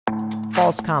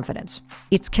false confidence.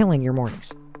 It's killing your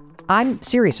mornings. I'm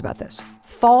serious about this.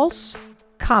 False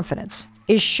confidence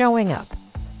is showing up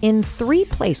in 3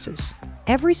 places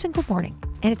every single morning.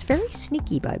 And it's very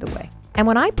sneaky, by the way. And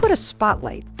when I put a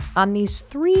spotlight on these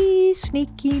 3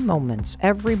 sneaky moments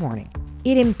every morning,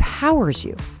 it empowers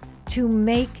you to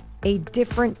make a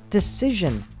different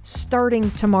decision starting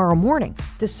tomorrow morning.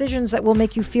 Decisions that will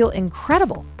make you feel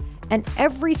incredible. And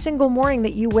every single morning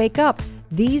that you wake up,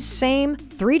 these same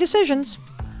 3 decisions,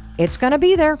 it's going to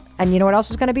be there. And you know what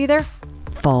else is going to be there?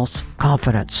 False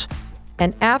confidence.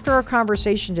 And after our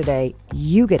conversation today,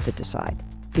 you get to decide,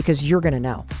 because you're going to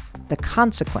know the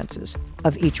consequences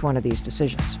of each one of these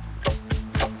decisions.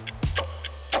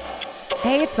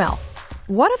 Hey, it's Mel.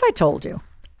 What if I told you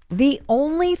the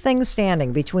only thing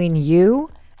standing between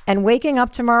you and waking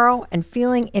up tomorrow and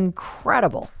feeling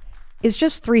incredible is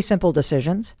just 3 simple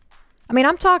decisions? I mean,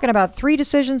 I'm talking about 3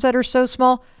 decisions that are so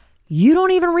small, you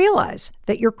don't even realize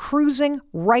that you're cruising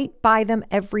right by them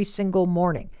every single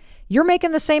morning. You're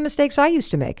making the same mistakes I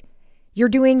used to make. You're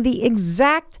doing the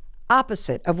exact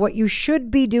opposite of what you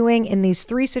should be doing in these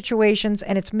 3 situations,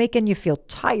 and it's making you feel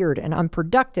tired and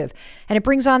unproductive. And it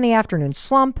brings on the afternoon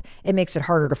slump. It makes it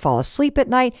harder to fall asleep at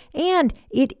night, and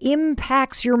it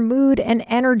impacts your mood and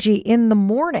energy in the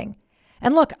morning.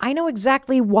 And look, I know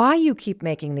exactly why you keep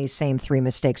making these same 3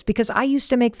 mistakes, because I used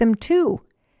to make them too.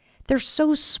 They're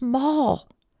so small.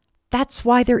 That's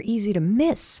why they're easy to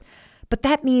miss. But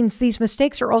that means these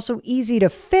mistakes are also easy to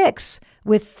fix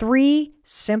with 3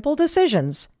 simple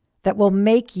decisions that will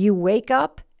make you wake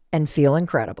up and feel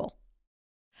incredible.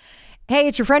 Hey,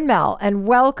 it's your friend Mel, and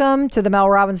welcome to the Mel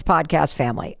Robbins podcast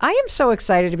family. I am so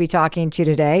excited to be talking to you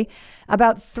today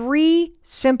about 3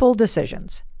 simple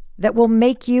decisions that will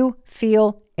make you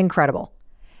feel incredible.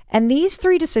 And these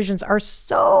 3 decisions are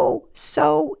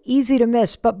so easy to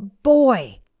miss, but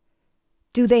boy,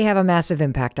 do they have a massive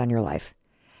impact on your life.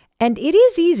 And it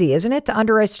is easy, isn't it, to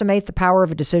underestimate the power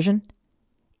of a decision?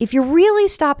 If you really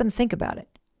stop and think about it,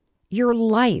 your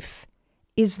life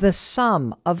is the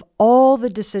sum of all the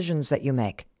decisions that you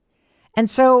make. And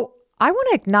so I want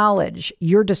to acknowledge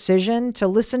your decision to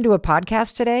listen to a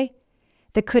podcast today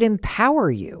that could empower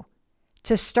you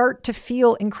to start to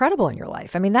feel incredible in your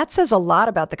life. I mean, that says a lot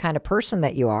about the kind of person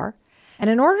that you are.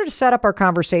 And in order to set up our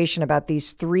conversation about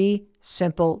these 3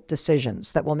 simple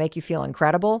decisions that will make you feel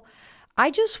incredible,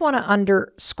 I just want to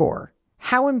underscore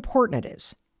how important it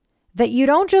is that you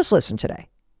don't just listen today,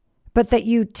 but that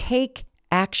you take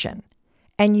action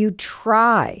and you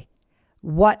try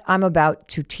what I'm about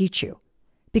to teach you.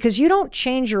 Because you don't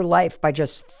change your life by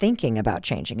just thinking about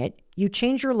changing it. You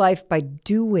change your life by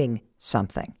doing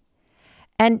something.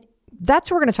 And that's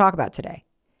what we're going to talk about today.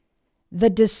 The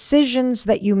decisions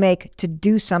that you make to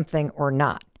do something or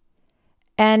not.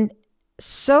 And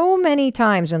so many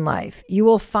times in life, you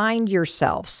will find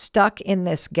yourself stuck in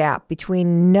this gap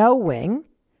between knowing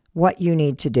what you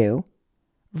need to do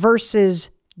versus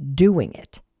doing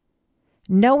it.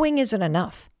 Knowing isn't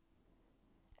enough.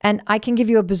 And I can give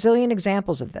you a bazillion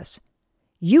examples of this.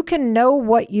 You can know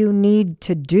what you need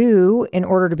to do in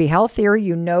order to be healthier.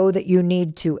 You know that you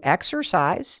need to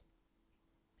exercise,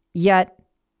 yet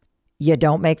you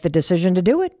don't make the decision to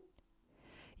do it.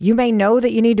 You may know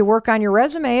that you need to work on your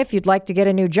resume if you'd like to get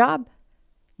a new job,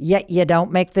 yet you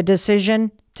don't make the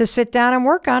decision to sit down and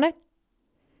work on it.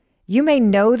 You may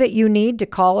know that you need to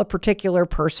call a particular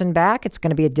person back. It's going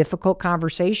to be a difficult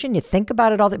conversation. You think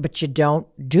about it all, but you don't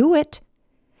do it.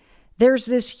 There's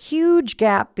this huge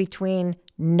gap between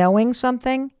knowing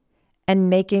something and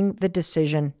making the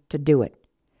decision to do it.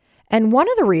 And one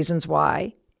of the reasons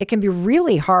why it can be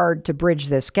really hard to bridge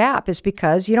this gap is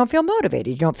because you don't feel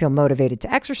motivated. You don't feel motivated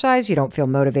to exercise. You don't feel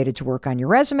motivated to work on your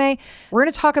resume. We're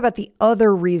going to talk about the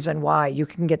other reason why you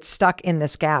can get stuck in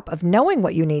this gap of knowing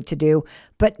what you need to do,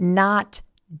 but not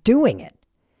doing it.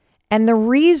 And the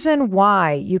reason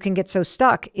why you can get so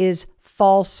stuck is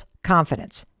false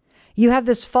confidence. You have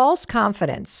this false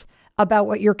confidence about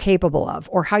what you're capable of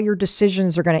or how your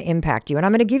decisions are going to impact you. And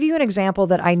I'm going to give you an example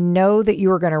that I know that you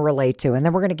are going to relate to. And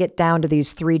then we're going to get down to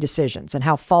these 3 decisions and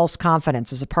how false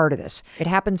confidence is a part of this. It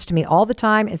happens to me all the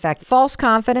time. In fact, false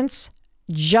confidence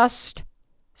just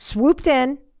swooped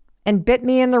in and bit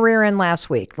me in the rear end last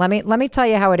week. Let me tell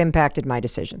you how it impacted my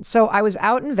decisions. So I was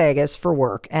out in Vegas for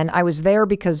work, and I was there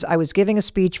because I was giving a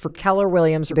speech for Keller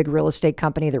Williams, a big real estate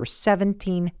company. There were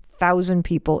 17,000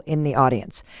 people in the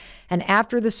audience. And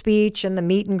after the speech and the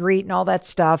meet and greet and all that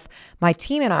stuff, my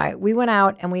team and I, we went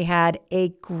out and we had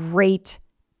a great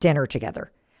dinner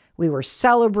together. We were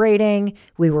celebrating.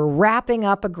 We were wrapping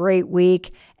up a great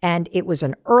week. And it was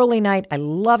an early night. I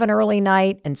love an early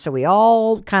night. And so we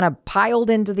all kind of piled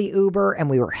into the Uber and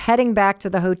we were heading back to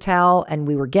the hotel. And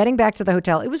we were getting back to the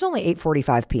hotel. It was only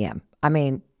 8:45 p.m. I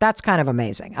mean, that's kind of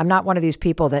amazing. I'm not one of these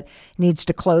people that needs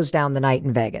to close down the night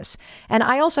in Vegas. And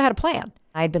I also had a plan.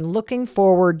 I had been looking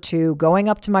forward to going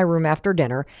up to my room after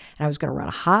dinner, and I was going to run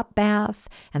a hot bath,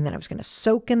 and then I was going to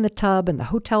soak in the tub. And the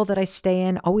hotel that I stay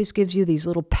in always gives you these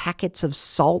little packets of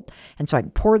salt. And so I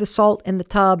can pour the salt in the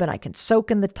tub, and I can soak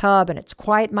in the tub, and it's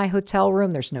quiet in my hotel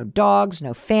room. There's no dogs,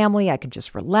 no family. I could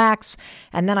just relax.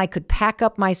 And then I could pack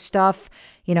up my stuff,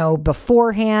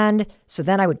 beforehand. So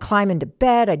then I would climb into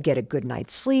bed. I'd get a good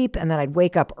night's sleep, and then I'd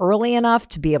wake up early enough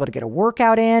to be able to get a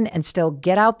workout in and still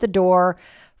get out the door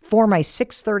for my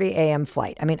 6:30 a.m.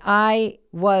 flight. I mean, I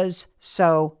was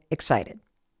so excited.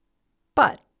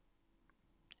 But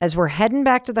as we're heading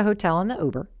back to the hotel in the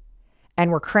Uber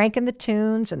and we're cranking the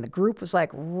tunes and the group was like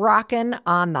rocking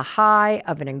on the high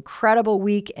of an incredible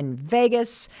week in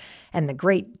Vegas and the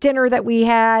great dinner that we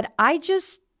had, I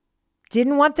just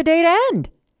didn't want the day to end.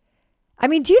 I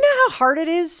mean, do you know how hard it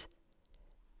is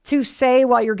to say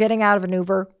while you're getting out of an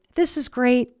Uber, this is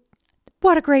great.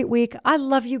 What a great week. I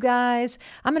love you guys.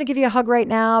 I'm going to give you a hug right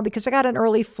now because I got an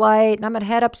early flight and I'm going to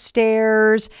head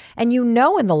upstairs. And in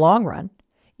the long run,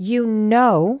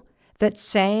 that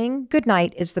saying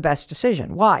goodnight is the best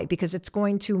decision. Why? Because it's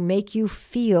going to make you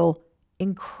feel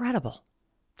incredible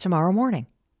tomorrow morning.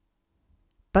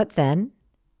 But then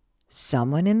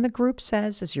someone in the group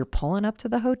says, as you're pulling up to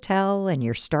the hotel and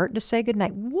you're starting to say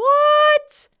goodnight,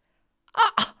 what?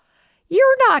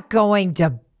 You're not going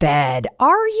to bed,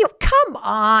 are you? Come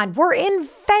on. We're in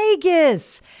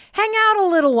Vegas. Hang out a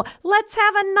little. Let's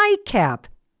have a nightcap.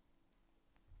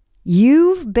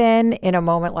 You've been in a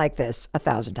moment like this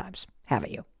 1,000 times,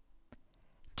 haven't you?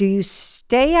 Do you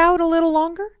stay out a little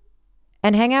longer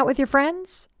and hang out with your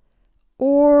friends?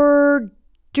 Or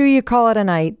do you call it a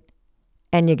night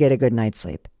and you get a good night's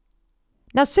sleep?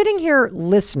 Now, sitting here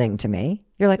listening to me,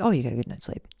 you're like, oh, you get a good night's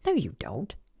sleep. No, you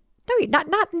don't. No,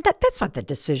 that's not the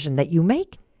decision that you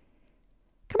make.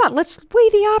 Come on, let's weigh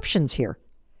the options here.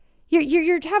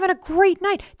 You're having a great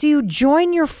night. Do you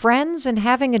join your friends in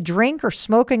having a drink or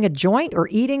smoking a joint or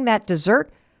eating that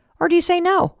dessert? Or do you say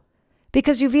no?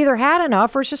 Because you've either had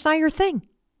enough or it's just not your thing.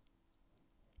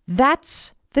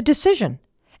 That's the decision.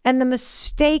 And the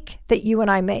mistake that you and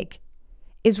I make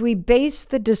is we base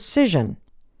the decision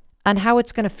on how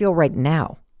it's going to feel right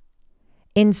now,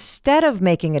 instead of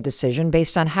making a decision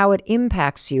based on how it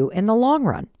impacts you in the long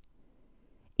run.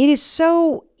 It is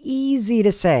so easy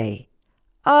to say,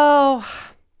 oh,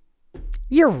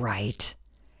 you're right.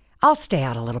 I'll stay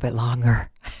out a little bit longer.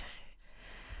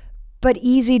 But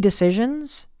easy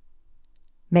decisions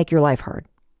make your life hard.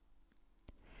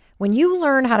 When you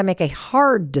learn how to make a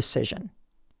hard decision,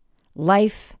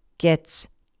 life gets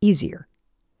easier.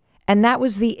 And that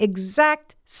was the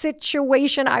exact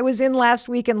situation I was in last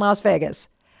week in Las Vegas.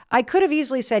 I could have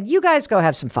easily said, you guys go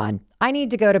have some fun. I need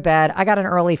to go to bed. I got an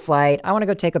early flight. I want to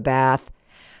go take a bath.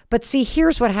 But see,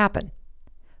 here's what happened.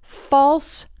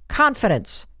 False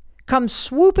confidence comes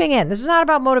swooping in. This is not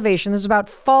about motivation. This is about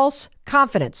false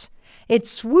confidence. It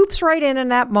swoops right in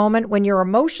that moment when your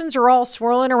emotions are all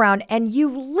swirling around and you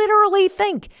literally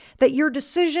think that your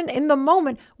decision in the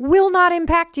moment will not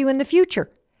impact you in the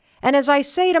future. And as I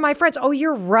say to my friends, oh,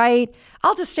 you're right.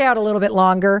 I'll just stay out a little bit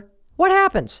longer. What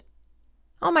happens?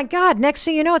 Oh my God, next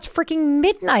thing you know, it's freaking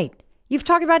midnight. You've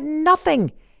talked about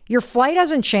nothing. Your flight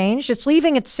hasn't changed. It's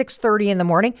leaving at 6:30 in the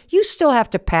morning. You still have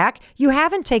to pack. You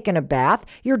haven't taken a bath.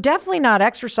 You're definitely not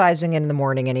exercising in the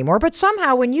morning anymore. But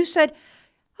somehow when you said,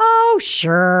 oh,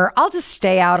 sure, I'll just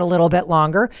stay out a little bit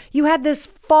longer, you had this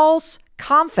false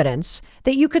confidence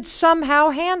that you could somehow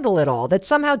handle it all, that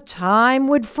somehow time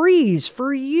would freeze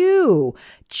for you,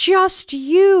 just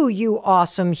you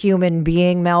awesome human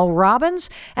being, Mel Robbins,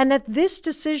 and that this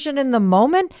decision in the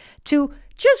moment to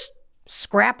just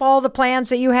scrap all the plans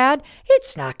that you had,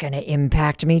 it's not going to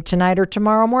impact me tonight or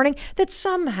tomorrow morning, that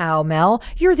somehow, Mel,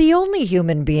 you're the only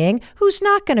human being who's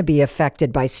not going to be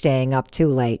affected by staying up too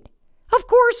late. Of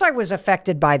course I was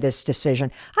affected by this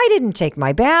decision. I didn't take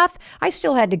my bath. I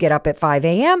still had to get up at 5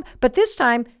 a.m., but this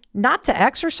time, not to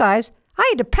exercise. I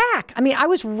had to pack. I mean, I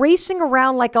was racing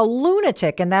around like a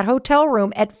lunatic in that hotel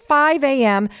room at 5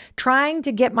 a.m. trying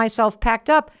to get myself packed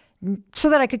up so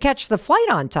that I could catch the flight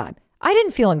on time. I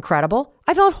didn't feel incredible.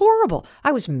 I felt horrible.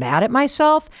 I was mad at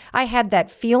myself. I had that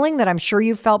feeling that I'm sure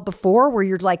you felt before where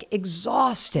you're like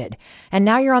exhausted. And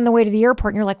now you're on the way to the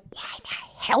airport and you're like, why the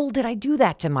hell did I do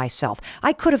that to myself?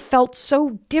 I could have felt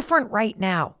so different right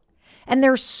now. And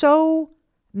there's so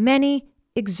many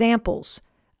examples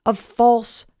of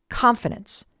false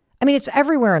confidence. I mean, it's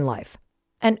everywhere in life.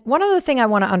 And one other thing I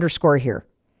want to underscore here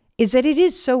is that it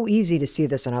is so easy to see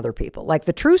this in other people. Like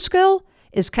the true skill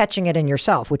is catching it in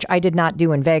yourself, which I did not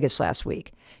do in Vegas last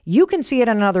week. You can see it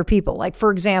in other people. Like,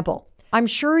 for example, I'm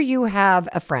sure you have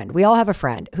a friend. We all have a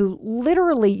friend who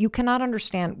literally you cannot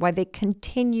understand why they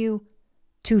continue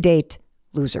to date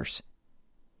losers.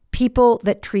 People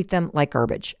that treat them like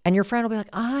garbage. And your friend will be like,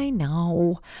 I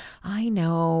know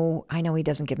he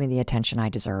doesn't give me the attention I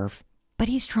deserve, but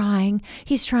he's trying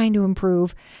to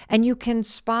improve. And you can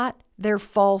spot their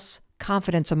false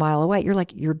confidence a mile away. You're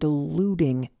like, you're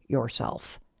deluding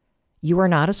yourself. You are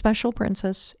not a special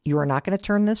princess. You are not going to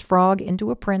turn this frog into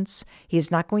a prince. He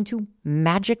is not going to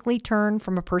magically turn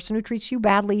from a person who treats you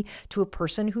badly to a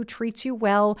person who treats you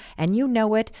well, and you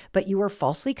know it, but you are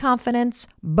falsely confident.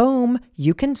 Boom,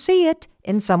 you can see it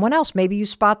in someone else. Maybe you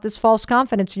spot this false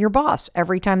confidence in your boss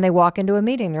every time they walk into a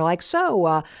meeting. They're like,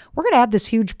 so we're going to add this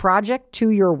huge project to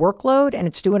your workload, and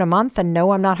it's due in a month, and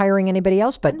no, I'm not hiring anybody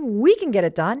else, but we can get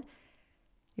it done.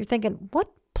 You're thinking, what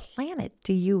planet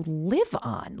do you live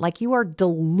on? Like, you are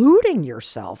deluding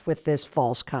yourself with this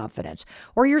false confidence.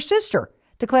 Or your sister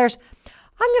declares,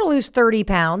 I'm going to lose 30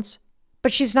 pounds,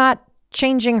 but she's not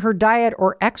changing her diet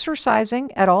or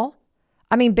exercising at all.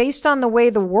 I mean, based on the way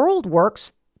the world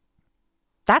works,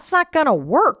 that's not going to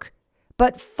work.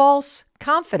 But false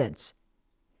confidence.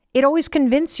 It always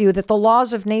convinces you that the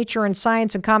laws of nature and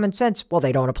science and common sense, well,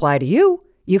 they don't apply to you.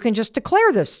 You can just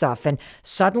declare this stuff and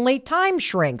suddenly time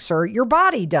shrinks, or your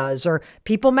body does, or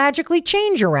people magically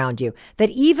change around you. That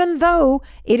even though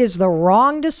it is the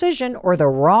wrong decision or the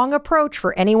wrong approach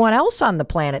for anyone else on the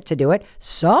planet to do it,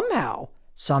 somehow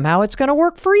it's going to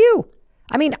work for you.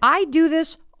 I mean, I do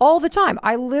this all the time.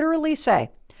 I literally say,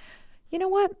 you know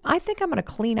what? I think I'm going to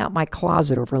clean out my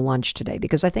closet over lunch today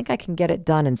because I think I can get it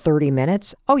done in 30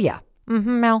 minutes. Oh, yeah.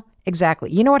 Mel.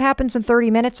 Exactly. You know what happens in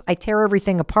 30 minutes? I tear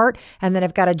everything apart, and then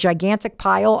I've got a gigantic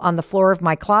pile on the floor of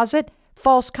my closet.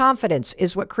 False confidence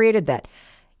is what created that.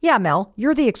 Yeah, Mel,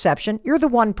 you're the exception. You're the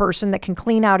one person that can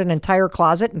clean out an entire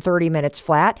closet in 30 minutes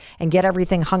flat and get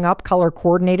everything hung up, color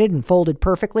coordinated, and folded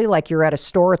perfectly like you're at a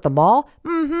store at the mall.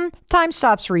 Time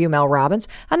stops for you, Mel Robbins.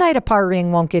 A night of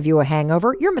partying won't give you a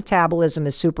hangover. Your metabolism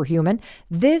is superhuman.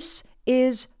 This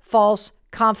is false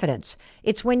confidence.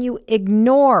 It's when you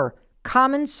ignore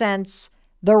common sense,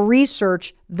 the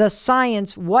research, the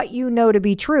science, what you know to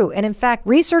be true. And in fact,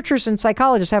 researchers and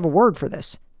psychologists have a word for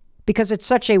this because it's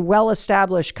such a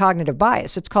well-established cognitive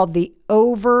bias. It's called the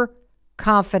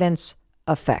overconfidence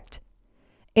effect.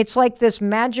 It's like this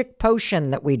magic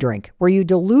potion that we drink where you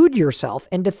delude yourself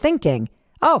into thinking,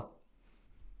 oh,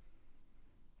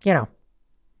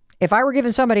 if I were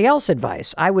giving somebody else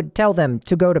advice, I would tell them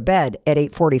to go to bed at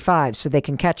 8:45 so they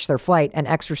can catch their flight and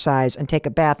exercise and take a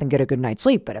bath and get a good night's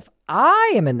sleep. But if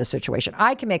I am in the situation,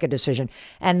 I can make a decision,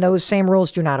 and those same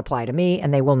rules do not apply to me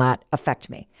and they will not affect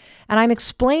me. And I'm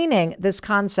explaining this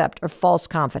concept of false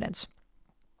confidence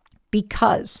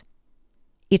because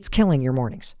it's killing your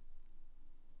mornings.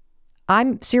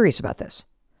 I'm serious about this.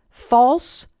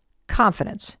 False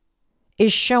confidence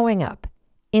is showing up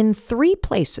in 3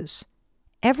 places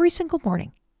every single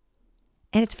morning.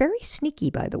 And it's very sneaky,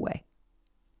 by the way.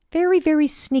 Very, very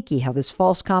sneaky how this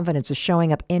false confidence is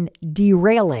showing up in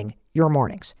derailing your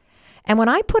mornings. And when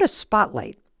I put a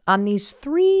spotlight on these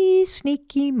 3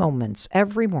 sneaky moments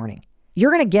every morning, you're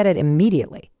going to get it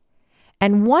immediately.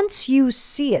 And once you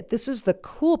see it, this is the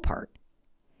cool part,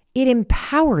 it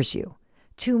empowers you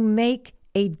to make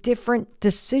a different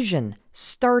decision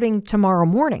starting tomorrow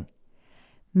morning.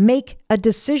 Make a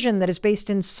decision that is based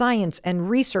in science and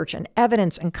research and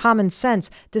evidence and common sense,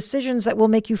 decisions that will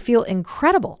make you feel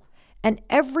incredible. And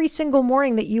every single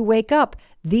morning that you wake up,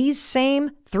 these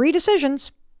same 3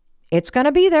 decisions, it's going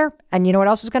to be there. And you know what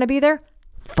else is going to be there?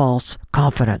 False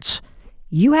confidence.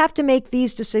 You have to make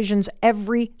these decisions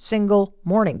every single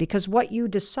morning because what you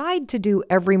decide to do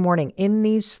every morning in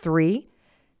these 3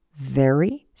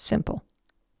 very simple,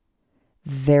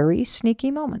 very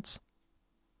sneaky moments.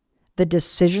 The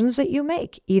decisions that you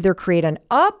make either create an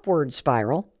upward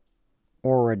spiral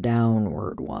or a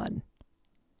downward one.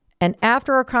 And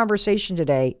after our conversation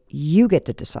today, you get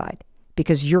to decide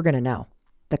because you're going to know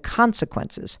the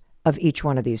consequences of each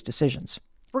one of these decisions.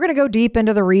 We're going to go deep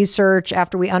into the research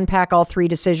after we unpack all 3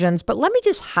 decisions, but let me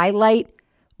just highlight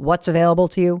what's available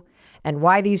to you and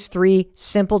why these 3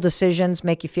 simple decisions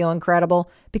make you feel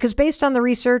incredible. Because based on the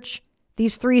research,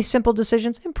 these 3 simple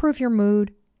decisions improve your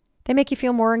mood. They make you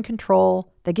feel more in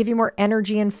control. They give you more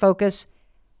energy and focus,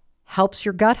 helps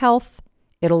your gut health,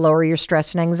 It'll lower your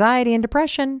stress and anxiety and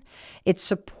depression. It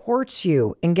supports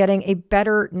you in getting a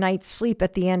better night's sleep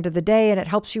at the end of the day, and it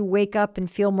helps you wake up and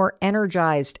feel more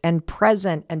energized and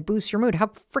present and boost your mood. How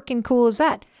freaking cool is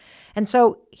that? And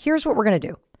so here's what we're going to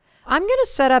do. I'm going to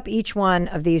set up each one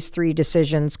of these 3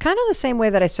 decisions kind of the same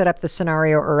way that I set up the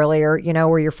scenario earlier,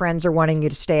 where your friends are wanting you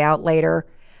to stay out later,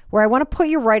 where I want to put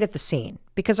you right at the scene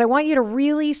because I want you to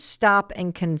really stop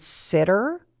and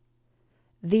consider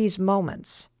these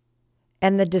moments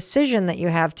and the decision that you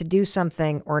have to do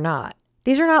something or not.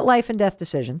 These are not life and death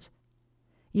decisions.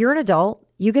 You're an adult.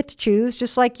 You get to choose,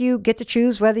 just like you get to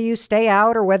choose whether you stay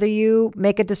out or whether you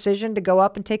make a decision to go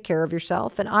up and take care of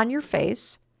yourself. And on your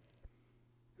face,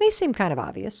 may seem kind of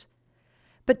obvious,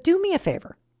 but do me a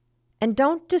favor and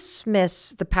don't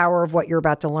dismiss the power of what you're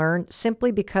about to learn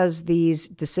simply because these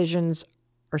decisions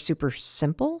are super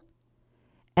simple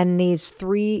and these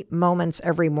 3 moments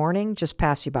every morning just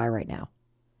pass you by right now.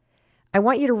 I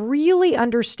want you to really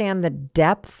understand the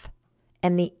depth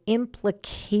and the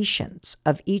implications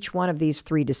of each one of these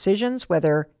 3 decisions,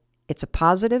 whether it's a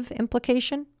positive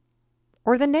implication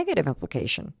or the negative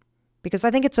implication, because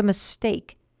I think it's a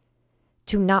mistake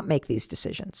to not make these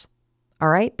decisions. All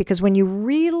right? Because when you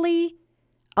really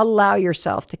allow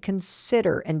yourself to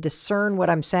consider and discern what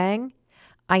I'm saying,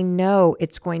 I know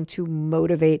it's going to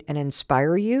motivate and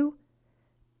inspire you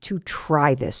to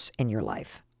try this in your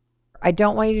life. I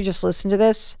don't want you to just listen to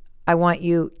this. I want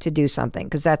you to do something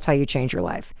because that's how you change your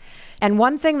life. And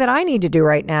one thing that I need to do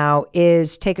right now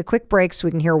is take a quick break so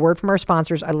we can hear a word from our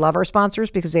sponsors. I love our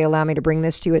sponsors because they allow me to bring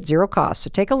this to you at 0 cost.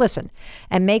 So take a listen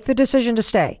and make the decision to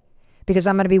stay because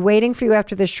I'm going to be waiting for you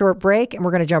after this short break and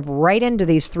we're going to jump right into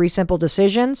these 3 simple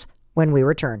decisions when we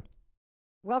return.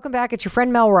 Welcome back. It's your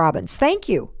friend Mel Robbins. Thank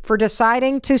you for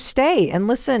deciding to stay and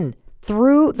listen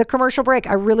through the commercial break.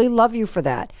 I really love you for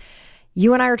that.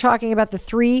 You and I are talking about the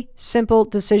 3 simple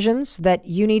decisions that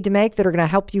you need to make that are going to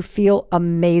help you feel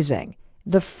amazing.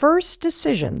 The first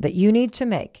decision that you need to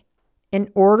make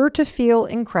in order to feel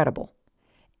incredible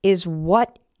is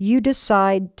what you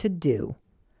decide to do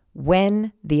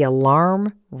when the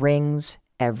alarm rings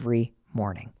every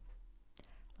morning.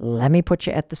 Let me put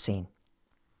you at the scene.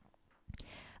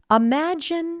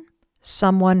 Imagine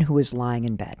someone who is lying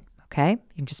in bed, okay?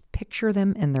 You can just picture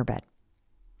them in their bed.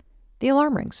 The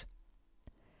alarm rings.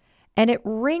 And it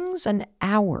rings an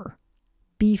hour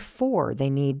before they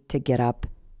need to get up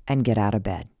and get out of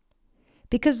bed.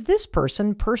 Because this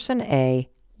person A,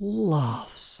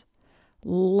 loves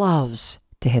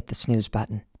to hit the snooze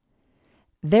button.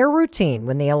 Their routine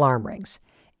when the alarm rings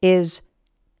is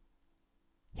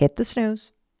hit the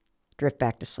snooze, drift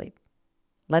back to sleep.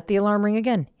 Let the alarm ring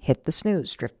again, hit the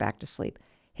snooze, drift back to sleep.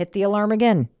 Hit the alarm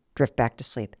again, drift back to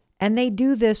sleep. And they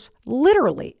do this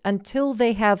literally until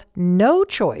they have no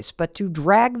choice but to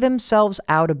drag themselves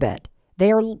out of bed.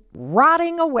 They are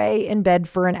rotting away in bed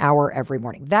for an hour every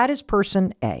morning. That is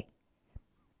person A.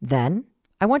 Then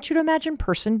I want you to imagine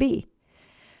person B.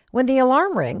 When the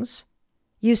alarm rings,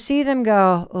 you see them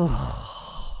go,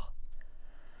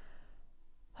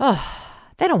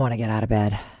 they don't want to get out of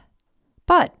bed.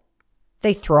 But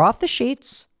they throw off the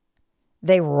sheets,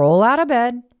 they roll out of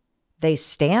bed, they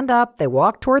stand up, they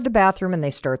walk toward the bathroom, and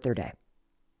they start their day.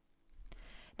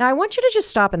 Now, I want you to just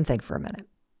stop and think for a minute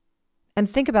and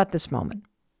think about this moment.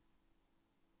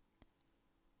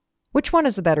 Which one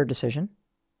is the better decision?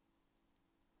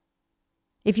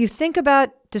 If you think about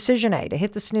decision A, to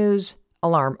hit the snooze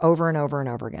alarm over and over and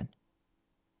over again,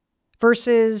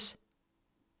 versus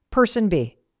person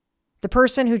B, the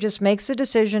person who just makes a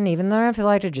decision, even though I feel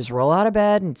like to just roll out of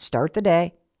bed and start the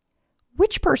day,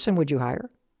 which person would you hire?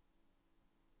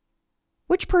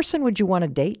 Which person would you want to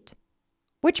date?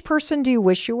 Which person do you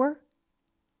wish you were?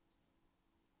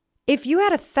 If you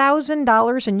had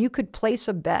 $1,000 and you could place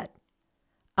a bet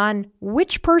on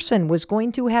which person was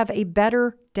going to have a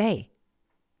better day,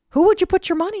 who would you put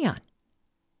your money on?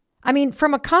 I mean,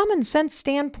 from a common sense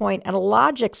standpoint and a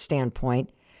logic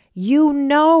standpoint, you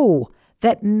know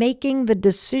that making the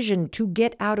decision to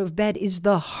get out of bed is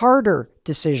the harder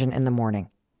decision in the morning.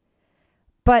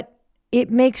 But it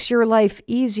makes your life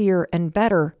easier and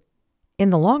better in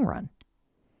the long run.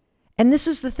 And this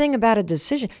is the thing about a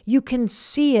decision. You can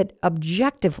see it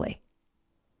objectively.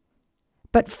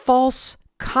 But false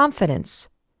confidence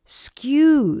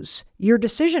skews your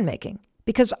decision making.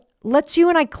 Because let's you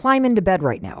and I climb into bed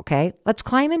right now, okay? Let's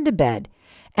climb into bed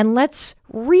and let's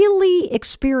really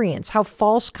experience how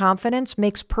false confidence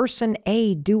makes person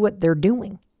A do what they're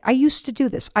doing. I used to do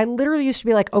this. I literally used to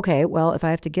be like, okay, well, if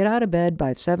I have to get out of bed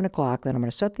by 7 o'clock, then I'm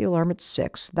going to set the alarm at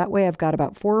 6. That way I've got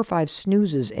about 4 or 5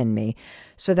 snoozes in me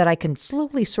so that I can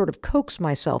slowly sort of coax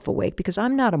myself awake, because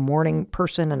I'm not a morning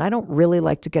person and I don't really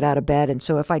like to get out of bed. And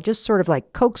so if I just sort of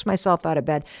like coax myself out of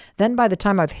bed, then by the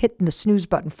time I've hit the snooze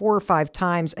button 4 or 5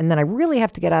 times, and then I really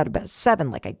have to get out of bed at 7,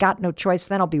 like I got no choice,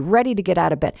 then I'll be ready to get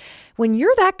out of bed. When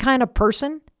you're that kind of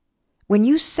person, when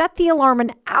you set the alarm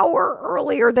an hour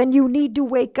earlier than you need to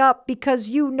wake up because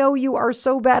you know you are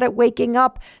so bad at waking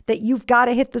up that you've got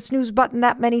to hit the snooze button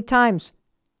that many times,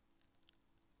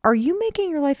 are you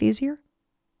making your life easier?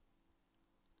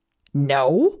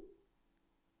 No.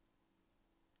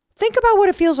 Think about what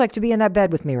it feels like to be in that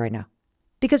bed with me right now.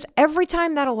 Because every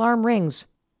time that alarm rings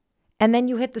and then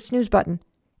you hit the snooze button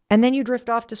and then you drift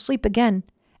off to sleep again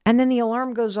and then the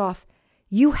alarm goes off,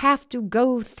 you have to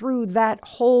go through that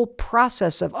whole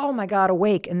process of, oh my God,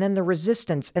 awake, and then the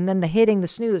resistance, and then the hitting the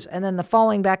snooze, and then the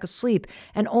falling back asleep,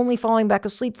 and only falling back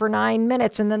asleep for 9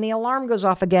 minutes, and then the alarm goes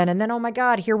off again, and then, oh my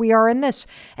God, here we are in this.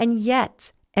 And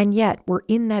yet, we're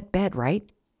in that bed, right?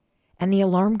 And the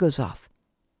alarm goes off.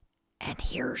 And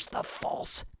here's the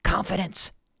false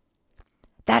confidence.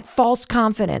 That false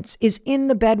confidence is in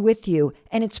the bed with you,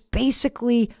 and it's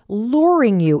basically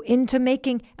luring you into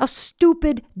making a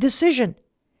stupid decision.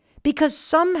 Because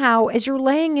somehow, as you're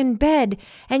laying in bed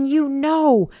and you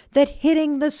know that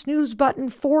hitting the snooze button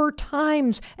 4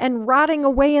 times and rotting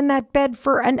away in that bed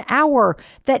for an hour,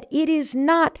 that it is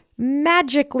not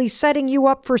magically setting you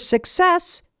up for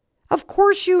success, of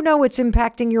course you know it's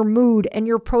impacting your mood and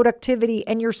your productivity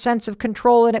and your sense of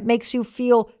control, and it makes you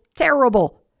feel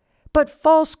terrible. But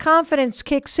false confidence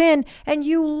kicks in and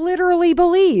you literally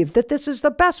believe that this is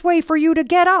the best way for you to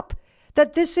get up,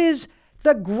 that this is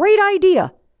the great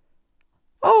idea.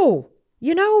 Oh,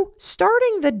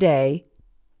 starting the day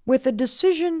with a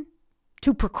decision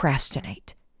to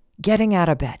procrastinate, getting out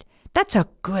of bed, that's a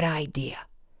good idea.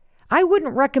 I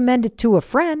wouldn't recommend it to a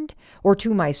friend or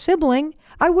to my sibling.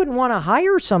 I wouldn't want to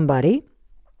hire somebody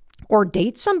or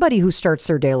date somebody who starts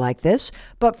their day like this.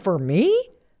 But for me,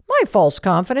 my false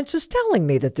confidence is telling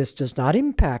me that this does not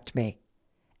impact me.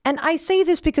 And I say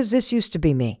this because this used to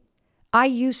be me. I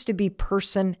used to be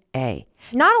person A.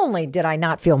 Not only did I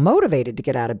not feel motivated to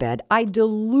get out of bed, I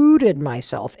deluded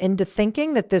myself into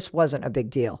thinking that this wasn't a big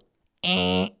deal.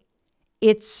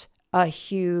 It's a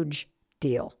huge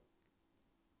deal.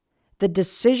 The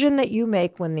decision that you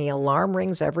make when the alarm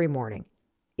rings every morning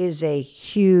is a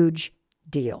huge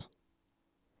deal.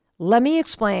 Let me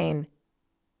explain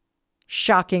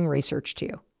shocking research to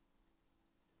you.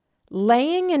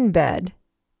 Laying in bed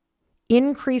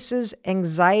increases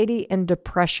anxiety and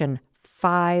depression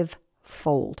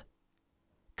 5-fold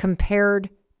compared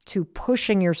to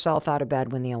pushing yourself out of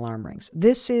bed when the alarm rings.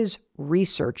 This is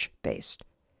research-based.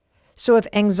 So if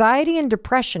anxiety and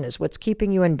depression is what's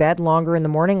keeping you in bed longer in the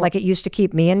morning, like it used to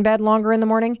keep me in bed longer in the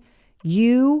morning,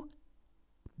 you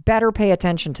better pay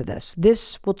attention to this.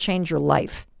 This will change your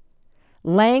life.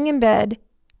 Laying in bed,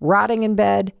 rotting in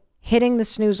bed, hitting the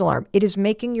snooze alarm, it is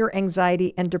making your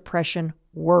anxiety and depression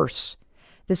worse.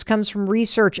 This comes from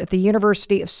research at the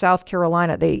University of South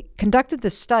Carolina. They conducted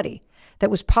this study that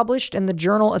was published in the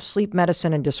Journal of Sleep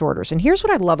Medicine and Disorders. And here's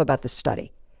what I love about this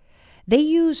study. They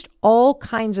used all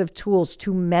kinds of tools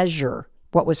to measure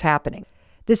what was happening.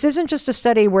 This isn't just a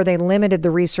study where they limited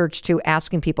the research to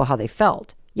asking people how they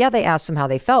felt. Yeah, they asked them how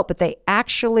they felt, but they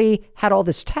actually had all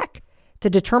this tech to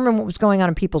determine what was going on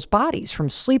in people's bodies, from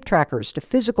sleep trackers to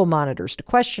physical monitors to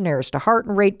questionnaires to heart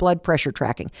and rate blood pressure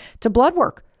tracking to blood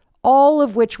work, all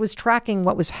of which was tracking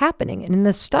what was happening. And in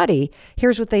this study,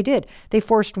 here's what they did. They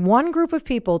forced one group of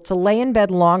people to lay in bed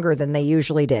longer than they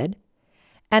usually did,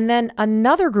 and then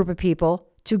another group of people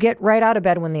to get right out of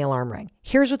bed when the alarm rang.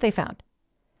 Here's what they found.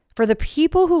 For the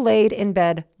people who laid in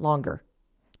bed longer,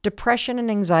 depression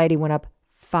and anxiety went up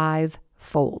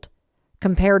 5-fold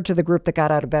compared to the group that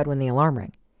got out of bed when the alarm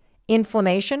rang.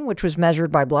 Inflammation, which was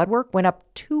measured by blood work, went up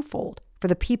 2-fold for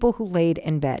the people who laid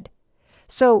in bed.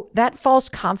 So that false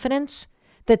confidence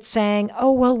that's saying,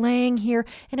 oh, well, laying here,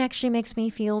 it actually makes me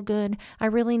feel good. I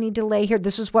really need to lay here.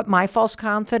 This is what my false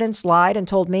confidence lied and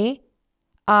told me.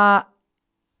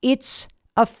 It's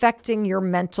affecting your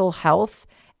mental health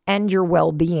and your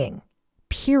well-being,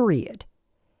 period.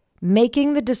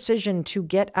 Making the decision to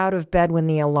get out of bed when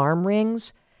the alarm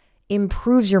rings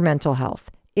improves your mental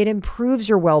health. It improves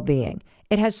your well-being.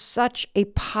 It has such a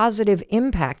positive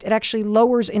impact. It actually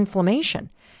lowers inflammation.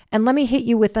 And let me hit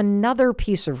you with another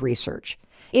piece of research.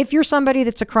 If you're somebody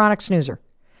that's a chronic snoozer,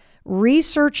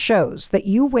 research shows that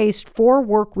you waste 4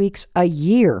 work weeks a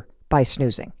year by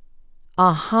snoozing.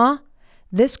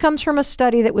 This comes from a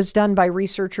study that was done by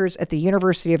researchers at the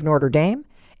University of Notre Dame.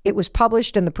 It was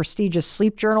published in the prestigious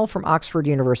Sleep Journal from Oxford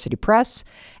University Press.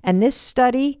 And this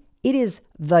study, it is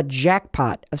the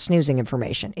jackpot of snoozing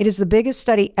information. It is the biggest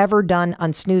study ever done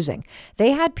on snoozing.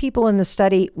 They had people in the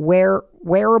study wear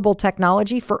wearable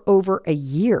technology for over a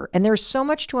year. And there's so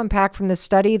much to unpack from this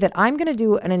study that I'm going to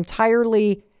do an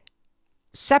entirely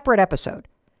separate episode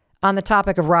on the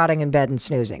topic of rotting in bed and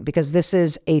snoozing, because this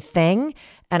is a thing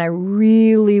and I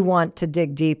really want to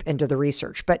dig deep into the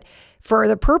research. But for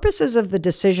the purposes of the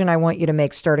decision I want you to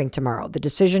make starting tomorrow, the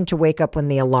decision to wake up when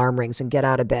the alarm rings and get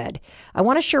out of bed, I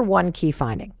want to share one key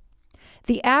finding.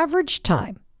 The average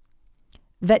time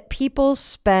that people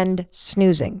spend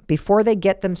snoozing before they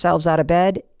get themselves out of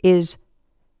bed is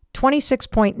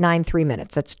 26.93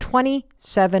 minutes. That's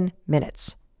 27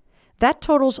 minutes. That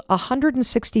totals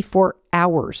 164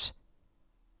 hours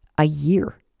a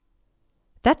year.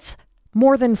 That's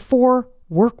more than 4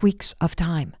 work weeks of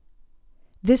time.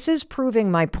 This is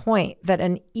proving my point that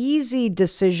an easy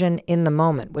decision in the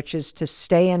moment, which is to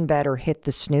stay in bed or hit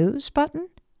the snooze button,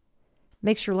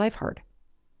 makes your life hard.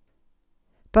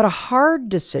 But a hard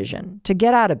decision to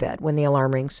get out of bed when the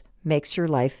alarm rings makes your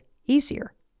life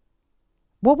easier.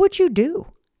 What would you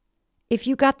do if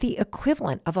you got the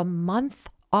equivalent of a month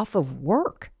off of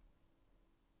work?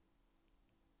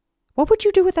 What would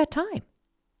you do with that time?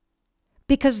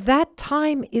 Because that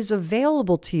time is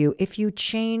available to you if you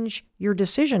change your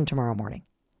decision tomorrow morning.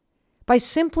 By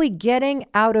simply getting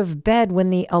out of bed when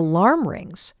the alarm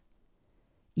rings,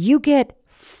 you get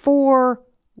 4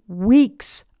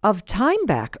 weeks of time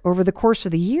back over the course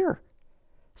of the year.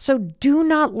 So do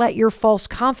not let your false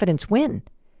confidence win.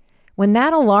 When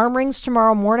that alarm rings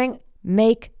tomorrow morning,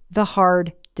 make the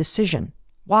hard decision.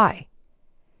 Why?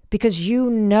 Because you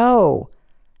know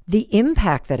the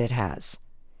impact that it has.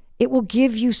 It will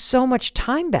give you so much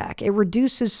time back. It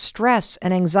reduces stress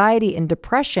and anxiety and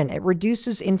depression. It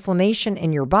reduces inflammation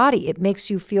in your body. It makes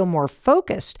you feel more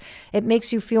focused. It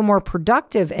makes you feel more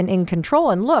productive and in control.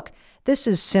 And look, this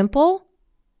is simple,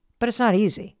 but it's not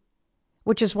easy,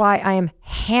 which is why I am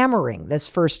hammering this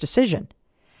first decision.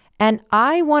 And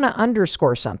I want to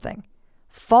underscore something.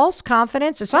 False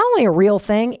confidence, it's not only a real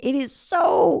thing, it is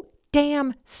so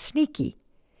damn sneaky.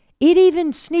 It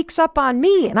even sneaks up on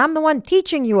me, and I'm the one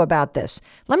teaching you about this.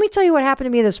 Let me tell you what happened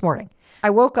to me this morning.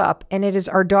 I woke up, and it is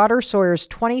our daughter Sawyer's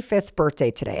 25th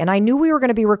birthday today, and I knew we were going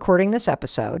to be recording this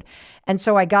episode, and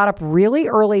so I got up really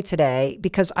early today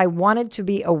because I wanted to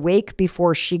be awake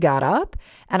before she got up,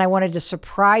 and I wanted to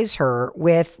surprise her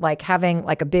with having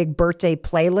a big birthday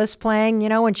playlist playing,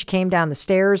 when she came down the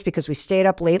stairs, because we stayed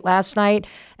up late last night,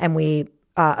 and we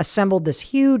assembled this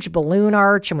huge balloon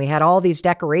arch, and we had all these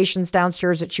decorations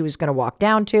downstairs that she was going to walk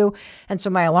down to. And so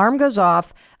my alarm goes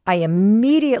off. I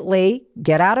immediately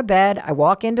get out of bed. I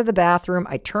walk into the bathroom.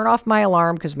 I turn off my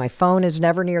alarm because my phone is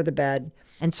never near the bed.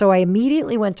 And so I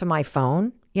immediately went to my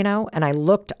phone, and I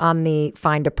looked on the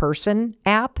Find a Person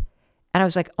app, and I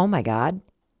was like, oh my God,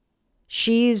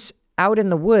 she's out in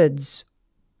the woods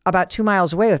about 2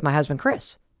 miles away with my husband,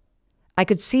 Chris. I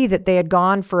could see that they had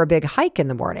gone for a big hike in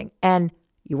the morning. And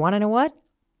you want to know what?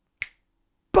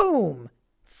 Boom!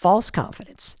 False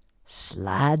confidence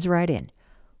slides right in.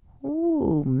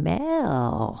 Ooh,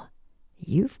 Mel,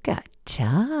 you've got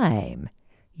time.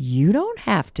 You don't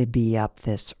have to be up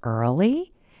this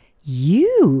early.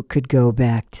 You could go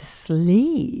back to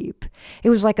sleep. It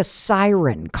was like a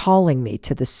siren calling me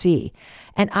to the sea.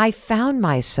 And I found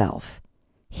myself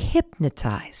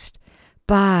hypnotized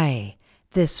by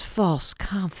this false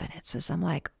confidence as I'm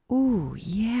like, ooh,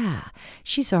 yeah,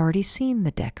 she's already seen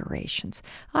the decorations.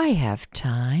 I have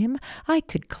time. I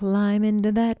could climb into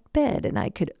that bed and I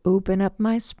could open up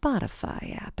my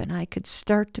Spotify app and I could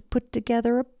start to put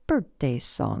together a birthday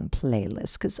song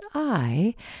playlist because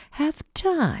I have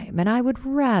time and I would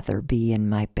rather be in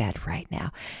my bed right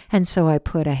now. And so I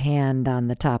put a hand on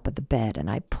the top of the bed and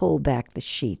I pull back the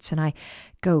sheets and I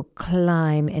go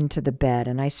climb into the bed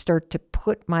and I start to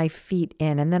put my feet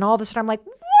in. And then all of a sudden I'm like,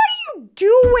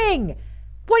 doing?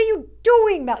 What are you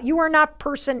doing, Mel? You are not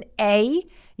person A.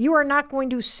 You are not going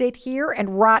to sit here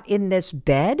and rot in this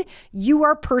bed. You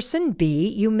are person B.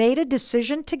 You made a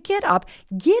decision to get up.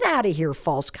 Get out of here,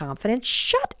 false confidence.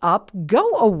 Shut up.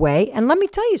 Go away. And let me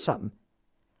tell you something.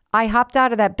 I hopped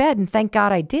out of that bed, and thank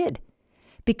God I did.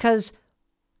 Because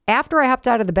after I hopped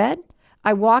out of the bed,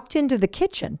 I walked into the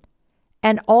kitchen,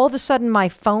 and all of a sudden my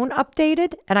phone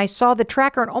updated, and I saw the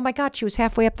tracker, and oh my God, she was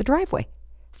halfway up the driveway.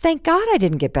 Thank God I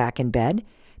didn't get back in bed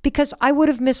because I would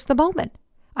have missed the moment.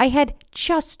 I had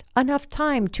just enough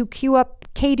time to cue up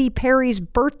Katy Perry's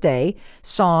birthday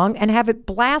song and have it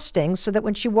blasting so that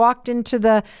when she walked into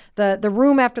the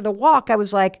room after the walk, I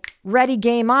was like, ready,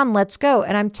 game on, let's go.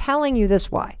 And I'm telling you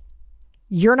this why.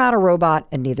 You're not a robot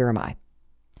and neither am I.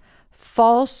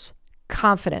 False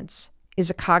confidence is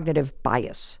a cognitive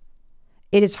bias.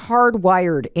 It is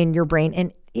hardwired in your brain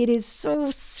and it is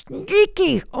so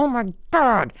sneaky. Oh my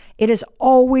God. It is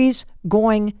always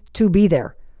going to be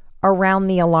there around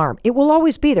the alarm. It will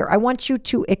always be there. I want you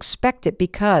to expect it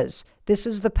because this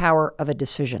is the power of a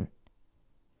decision.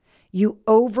 You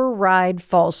override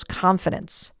false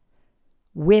confidence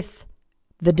with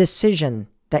the decision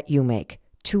that you make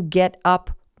to get up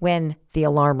when the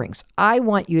alarm rings. I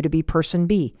want you to be person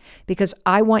B because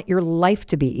I want your life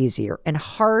to be easier. And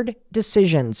hard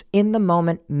decisions in the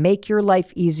moment make your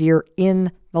life easier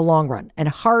in the long run. And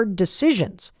hard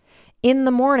decisions in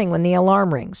the morning when the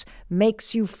alarm rings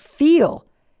makes you feel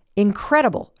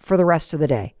incredible for the rest of the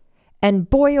day. And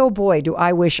boy, oh boy, do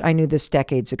I wish I knew this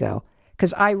decades ago,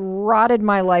 because I rotted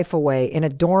my life away in a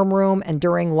dorm room and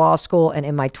during law school and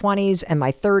in my 20s and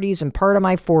my 30s and part of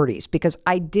my 40s because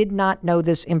I did not know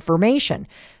this information.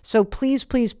 So please,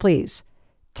 please, please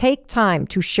take time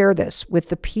to share this with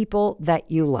the people that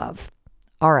you love.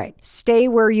 All right, stay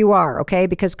where you are, okay?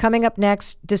 Because coming up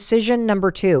next, decision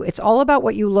number 2. It's all about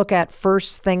what you look at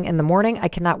first thing in the morning. I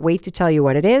cannot wait to tell you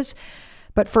what it is.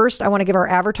 But first, I want to give our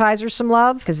advertisers some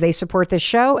love because they support this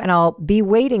show, and I'll be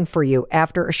waiting for you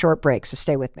after a short break, so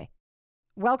stay with me.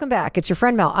 Welcome back. It's your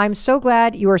friend Mel. I'm so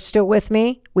glad you are still with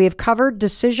me. We have covered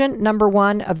decision number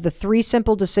 1 of the 3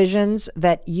 simple decisions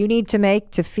that you need to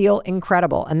make to feel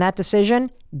incredible. And that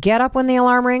decision, get up when the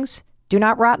alarm rings. Do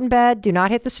not rot in bed. Do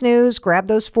not hit the snooze. Grab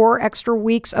those 4 extra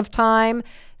weeks of time.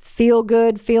 Feel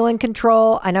good. Feel in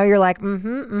control. I know you're like,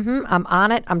 I'm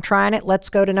on it. I'm trying it. Let's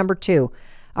go to number 2.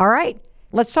 All right.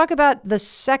 Let's talk about the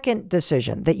second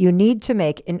decision that you need to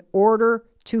make in order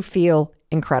to feel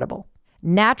incredible.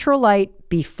 Natural light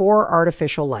before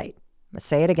artificial light. Let's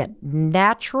say it again.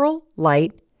 Natural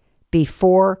light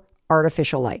before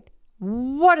artificial light.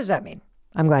 What does that mean?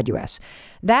 I'm glad you asked.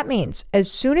 That means as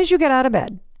soon as you get out of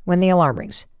bed, when the alarm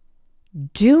rings,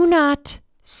 do not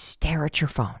stare at your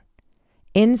phone.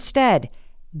 Instead,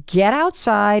 get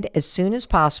outside as soon as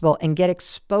possible and get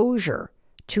exposure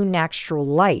to natural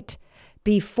light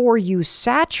before you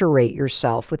saturate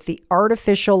yourself with the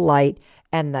artificial light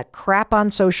and the crap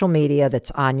on social media that's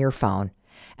on your phone.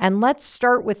 And let's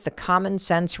start with the common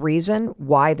sense reason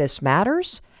why this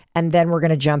matters, and then we're going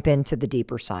to jump into the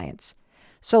deeper science.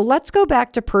 So let's go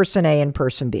back to person A and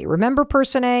person B. Remember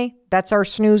person A? That's our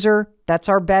snoozer. That's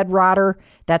our bed rotter.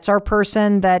 That's our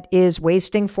person that is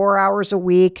wasting 4 hours a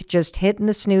week, just hitting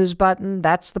the snooze button.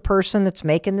 That's the person that's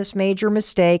making this major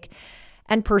mistake.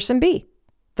 And person B,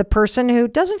 the person who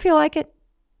doesn't feel like it,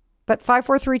 but 5,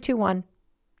 4, 3, 2, 1,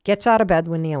 gets out of bed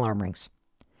when the alarm rings.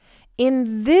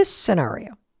 In this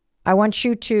scenario, I want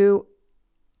you to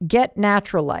get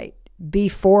natural light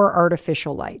before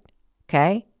artificial light,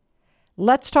 okay?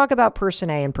 Let's talk about person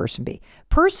A and person B.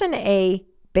 Person A,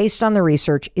 based on the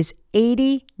research, is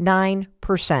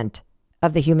 89%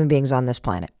 of the human beings on this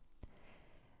planet.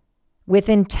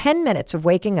 Within 10 minutes of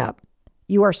waking up,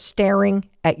 you are staring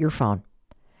at your phone.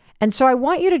 And so I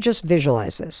want you to just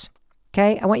visualize this,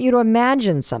 okay? I want you to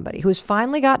imagine somebody who's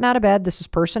finally gotten out of bed. This is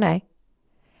person A.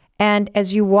 And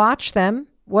as you watch them,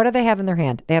 what do they have in their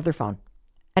hand? They have their phone.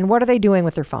 And what are they doing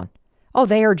with their phone? Oh,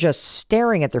 they are just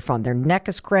staring at their phone. Their neck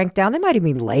is cranked down. They might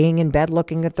even be laying in bed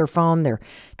looking at their phone. They're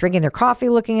drinking their coffee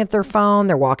looking at their phone.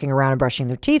 They're walking around and brushing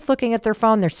their teeth looking at their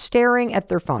phone. They're staring at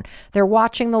their phone. They're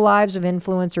watching the lives of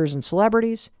influencers and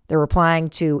celebrities. They're replying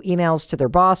to emails to their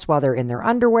boss while they're in their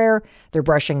underwear. They're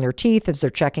brushing their teeth as they're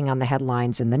checking on the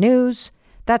headlines in the news.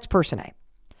 That's person A.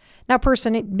 Now,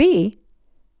 person B,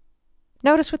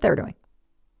 notice what they're doing.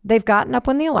 They've gotten up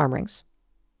when the alarm rings.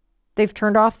 They've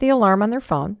turned off the alarm on their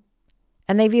phone.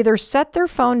 And they've either set their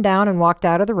phone down and walked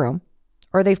out of the room,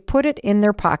 or they've put it in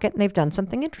their pocket and they've done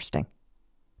something interesting.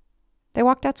 They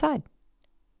walked outside.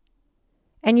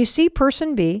 And you see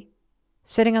person B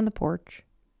sitting on the porch.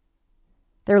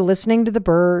 They're listening to the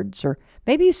birds, or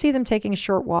maybe you see them taking a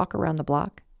short walk around the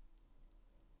block.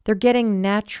 They're getting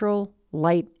natural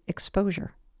light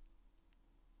exposure,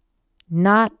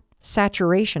 not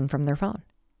saturation from their phone.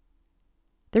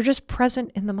 They're just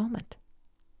present in the moment.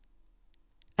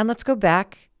 And let's go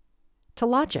back to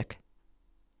logic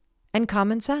and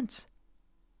common sense.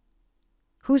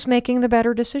 Who's making the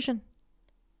better decision?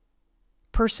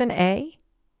 Person A,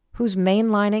 who's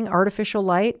mainlining artificial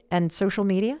light and social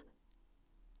media?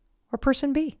 Or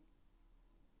person B,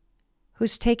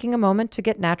 who's taking a moment to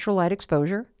get natural light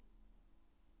exposure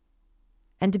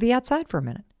and to be outside for a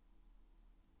minute?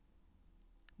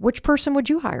 Which person would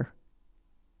you hire?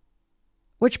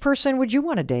 Which person would you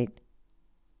want to date?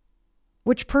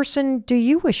 Which person do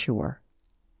you wish you were?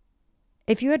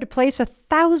 If you had to place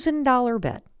 $1,000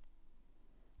 bet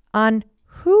on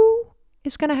who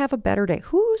is going to have a better day,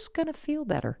 who's going to feel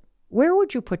better, where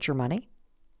would you put your money?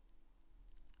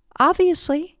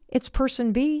 Obviously, it's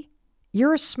person B.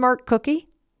 You're a smart cookie.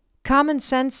 Common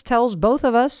sense tells both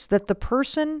of us that the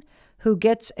person who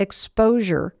gets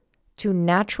exposure to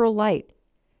natural light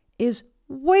is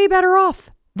way better off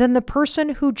than the person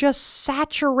who just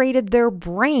saturated their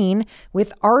brain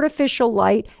with artificial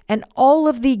light and all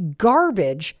of the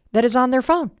garbage that is on their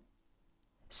phone.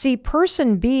 See,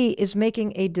 person B is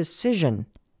making a decision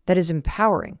that is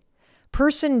empowering.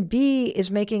 Person B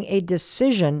is making a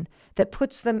decision that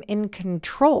puts them in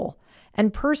control.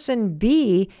 And person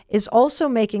B is also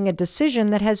making a decision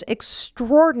that has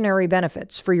extraordinary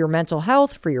benefits for your mental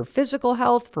health, for your physical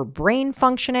health, for brain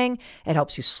functioning. It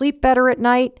helps you sleep better at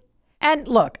night. And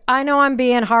look, I know I'm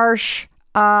being harsh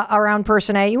around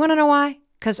person A. You want to know why?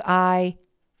 Because I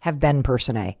have been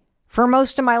person A. For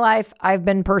most of my life, I've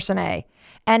been person A.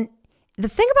 And the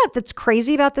thing that's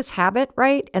crazy about this habit,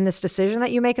 right, and this decision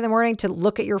that you make in the morning to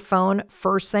look at your phone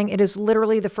first thing, it is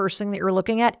literally the first thing that you're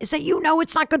looking at, is that you know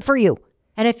it's not good for you.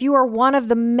 And if you are one of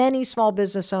the many small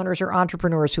business owners or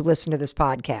entrepreneurs who listen to this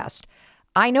podcast,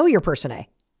 I know you're person A.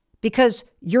 Because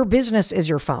your business is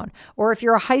your phone. Or if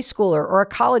you're a high schooler or a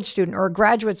college student or a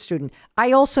graduate student,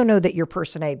 I also know that you're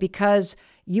person A because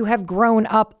you have grown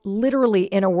up literally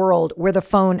in a world where the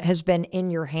phone has been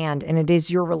in your hand and it is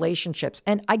your relationships.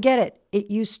 And I get it. It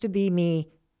used to be me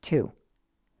too.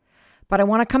 But I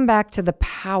want to come back to the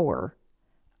power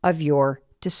of your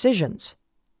decisions.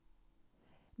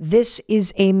 This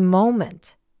is a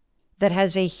moment that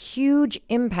has a huge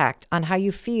impact on how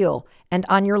you feel and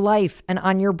on your life and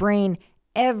on your brain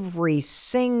every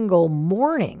single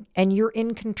morning. And you're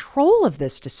in control of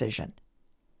this decision.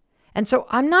 And so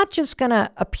I'm not just going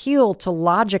to appeal to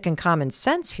logic and common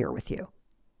sense here with you.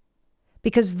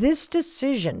 Because this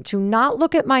decision to not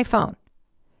look at my phone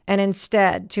and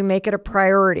instead to make it a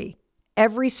priority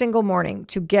every single morning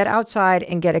to get outside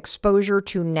and get exposure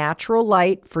to natural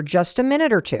light for just a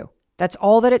minute or two. That's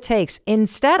all that it takes,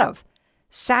 instead of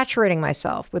saturating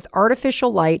myself with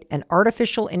artificial light and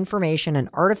artificial information and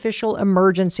artificial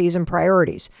emergencies and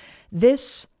priorities.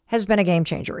 This has been a game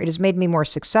changer. It has made me more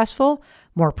successful,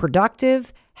 more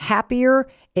productive, happier.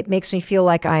 It makes me feel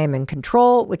like I am in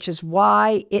control, which is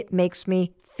why it makes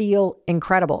me feel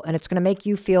incredible. And it's going to make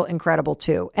you feel incredible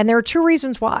too. And there are two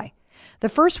reasons why. The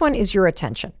first one is your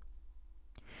attention.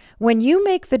 When you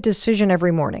make the decision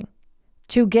every morning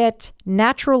to get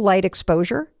natural light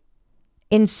exposure,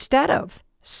 instead of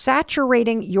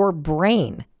saturating your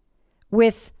brain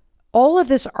with all of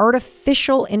this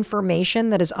artificial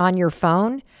information that is on your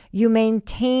phone, you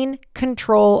maintain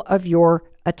control of your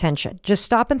attention. Just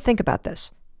stop and think about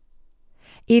this.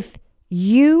 If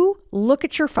you look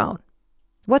at your phone,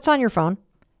 what's on your phone?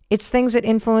 It's things that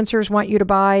influencers want you to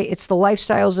buy. It's the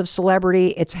lifestyles of celebrity.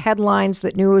 It's headlines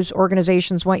that news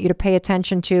organizations want you to pay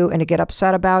attention to and to get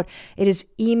upset about. It is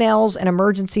emails and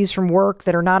emergencies from work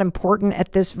that are not important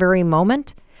at this very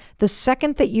moment. The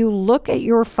second that you look at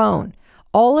your phone,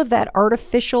 all of that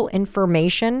artificial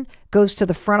information goes to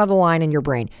the front of the line in your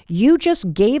brain. You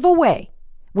just gave away,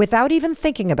 without even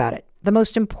thinking about it, the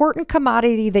most important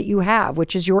commodity that you have,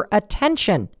 which is your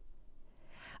attention.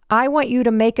 I want you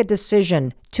to make a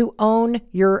decision to own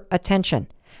your attention.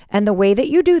 And the way that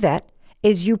you do that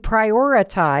is you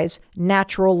prioritize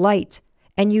natural light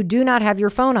and you do not have your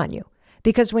phone on you.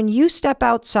 Because when you step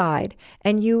outside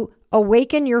and you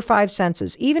awaken your five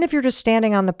senses, even if you're just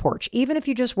standing on the porch, even if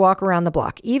you just walk around the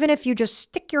block, even if you just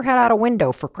stick your head out a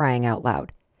window, for crying out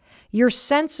loud, your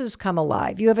senses come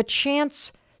alive. You have a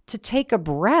chance to take a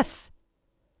breath.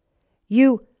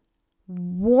 You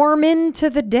warm into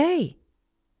the day.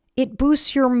 It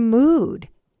boosts your mood.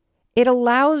 It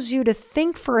allows you to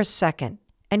think for a second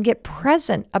and get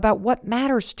present about what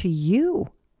matters to you.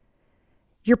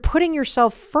 You're putting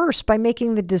yourself first by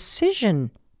making the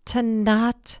decision to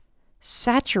not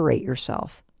saturate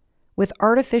yourself with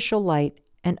artificial light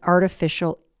and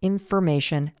artificial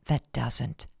information that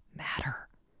doesn't matter.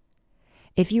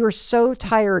 If you are so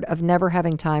tired of never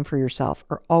having time for yourself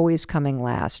or always coming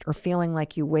last or feeling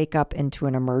like you wake up into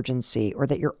an emergency or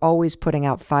that you're always putting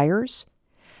out fires,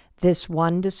 this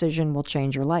one decision will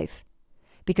change your life,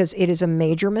 because it is a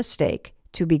major mistake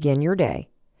to begin your day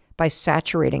by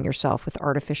saturating yourself with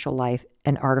artificial life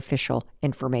and artificial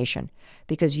information,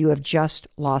 because you have just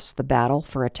lost the battle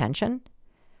for attention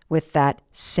with that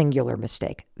singular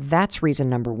mistake. That's reason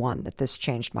number one, that this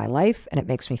changed my life and it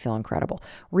makes me feel incredible.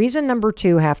 Reason number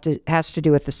two has to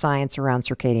do with the science around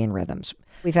circadian rhythms.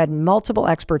 We've had multiple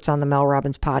experts on the Mel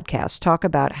Robbins podcast talk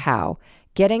about how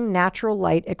getting natural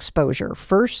light exposure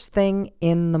first thing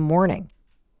in the morning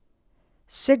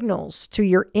signals to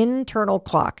your internal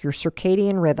clock, your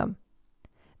circadian rhythm,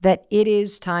 that it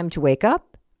is time to wake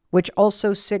up, which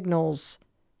also signals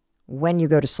when you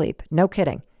go to sleep. No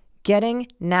kidding. Getting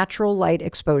natural light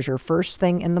exposure first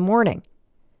thing in the morning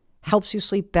helps you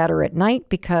sleep better at night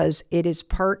because it is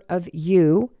part of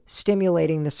you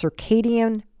stimulating the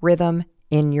circadian rhythm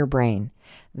in your brain.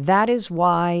 That is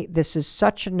why this is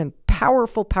such a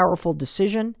powerful, powerful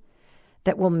decision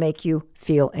that will make you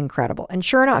feel incredible. And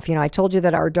sure enough, I told you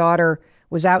that our daughter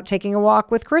was out taking a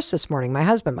walk with Chris this morning. My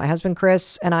husband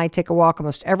Chris and I take a walk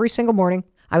almost every single morning.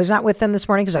 I was not with them this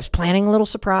morning because I was planning a little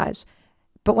surprise.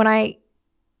 But when I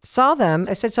saw them,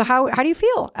 I said, so how do you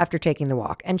feel after taking the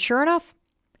walk? And sure enough,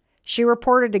 she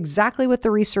reported exactly what the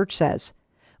research says.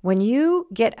 When you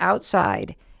get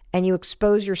outside and you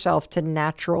expose yourself to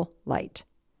natural light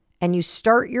and you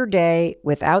start your day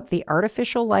without the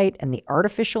artificial light and the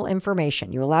artificial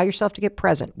information, you allow yourself to get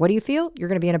present. What do you feel? You're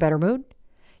going to be in a better mood.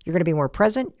 You're going to be more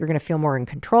present. You're going to feel more in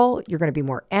control. You're going to be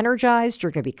more energized.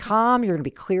 You're going to be calm. You're going to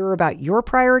be clearer about your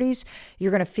priorities.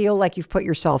 You're going to feel like you've put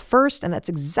yourself first. And that's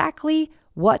exactly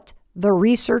what the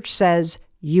research says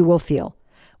you will feel,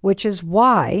 which is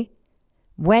why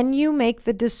when you make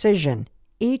the decision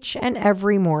each and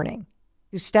every morning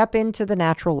to step into the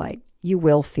natural light, you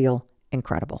will feel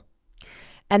incredible.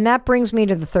 And that brings me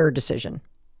to the third decision.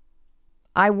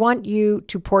 I want you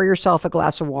to pour yourself a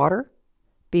glass of water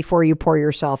before you pour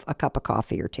yourself a cup of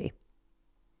coffee or tea.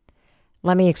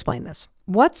 Let me explain this.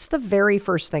 What's the very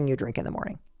first thing you drink in the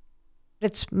morning?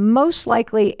 It's most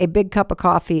likely a big cup of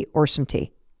coffee or some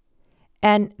tea.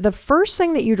 And the first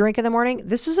thing that you drink in the morning,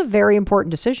 this is a very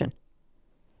important decision.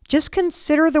 Just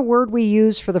consider the word we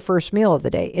use for the first meal of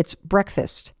the day. It's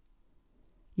breakfast.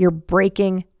 You're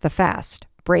breaking the fast.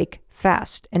 Break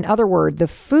fast. In other words, the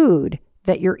food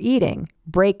that you're eating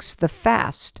breaks the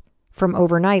fast from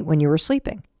overnight when you were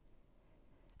sleeping.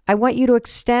 I want you to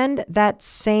extend that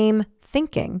same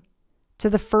thinking to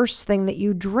the first thing that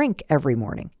you drink every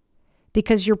morning,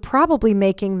 because you're probably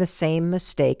making the same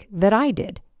mistake that I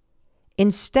did.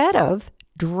 Instead of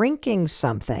drinking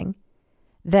something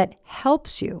that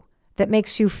helps you, that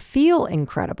makes you feel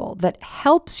incredible, that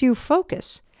helps you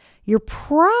focus, you're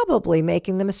probably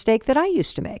making the mistake that I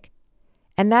used to make.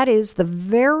 And that is the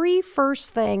very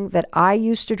first thing that I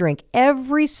used to drink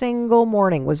every single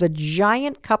morning was a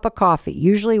giant cup of coffee,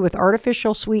 usually with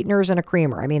artificial sweeteners and a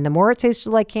creamer. I mean, the more it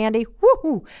tasted like candy,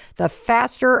 woohoo, the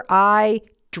faster I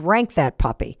drank that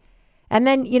puppy. And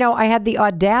then, I had the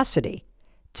audacity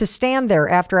to stand there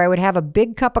after I would have a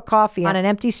big cup of coffee on an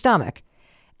empty stomach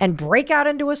and break out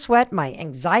into a sweat. My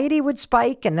anxiety would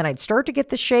spike, and then I'd start to get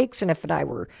the shakes. And if I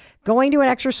were going to an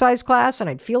exercise class and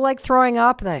I'd feel like throwing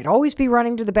up, and then I'd always be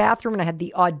running to the bathroom, and I had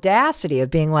the audacity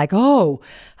of being like, oh,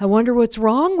 I wonder what's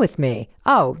wrong with me.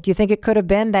 Oh, do you think it could have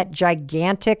been that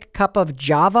gigantic cup of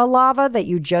Java lava that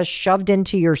you just shoved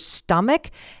into your stomach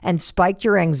and spiked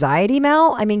your anxiety,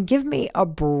 Mel? I mean, give me a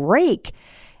break.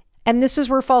 And this is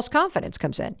where false confidence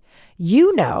comes in.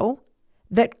 You know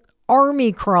that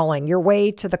army crawling your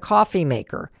way to the coffee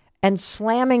maker and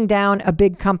slamming down a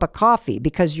big cup of coffee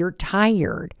because you're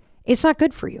tired, it's not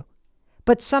good for you.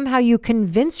 But somehow you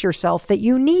convince yourself that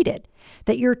you need it,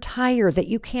 that you're tired, that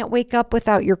you can't wake up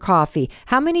without your coffee.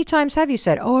 How many times have you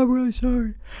said, oh, I'm really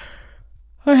sorry,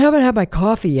 I haven't had my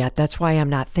coffee yet. That's why I'm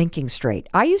not thinking straight.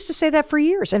 I used to say that for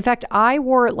years. In fact, I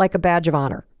wore it like a badge of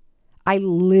honor. I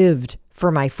lived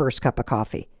for my first cup of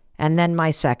coffee, and then my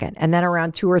second, and then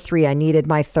around 2 or 3, I needed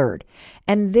my third.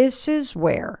 And this is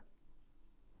where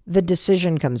the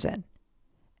decision comes in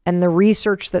and the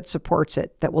research that supports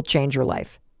it that will change your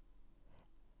life.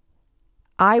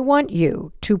 I want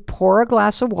you to pour a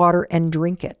glass of water and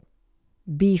drink it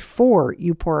before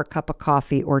you pour a cup of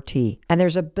coffee or tea. And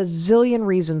there's a bazillion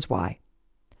reasons why.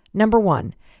 Number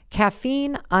 1,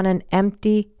 caffeine on an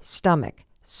empty stomach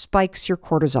spikes your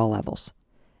cortisol levels.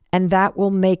 And that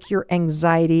will make your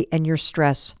anxiety and your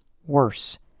stress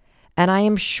worse. And I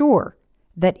am sure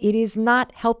that it is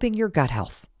not helping your gut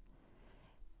health.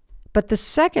 But the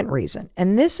second reason,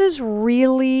 and this is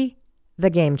really the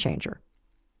game changer.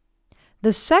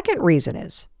 The second reason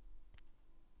is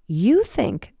you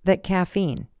think that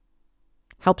caffeine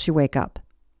helps you wake up.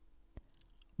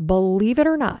 Believe it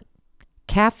or not,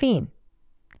 caffeine,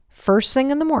 first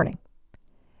thing in the morning,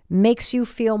 makes you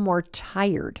feel more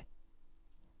tired,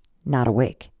 not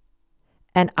awake.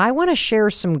 And I want to share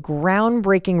some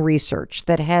groundbreaking research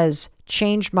that has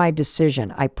changed my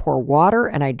decision. I pour water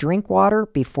and I drink water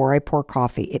before I pour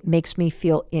coffee. It makes me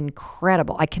feel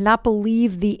incredible. I cannot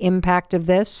believe the impact of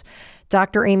this.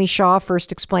 Dr. Amy Shaw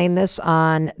first explained this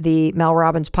on the Mel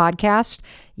Robbins podcast.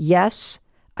 Yes,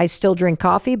 I still drink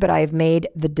coffee, but I've made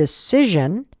the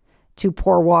decision to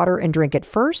pour water and drink it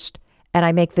first. And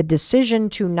I make the decision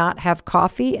to not have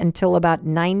coffee until about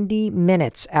 90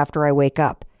 minutes after I wake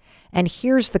up. And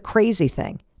here's the crazy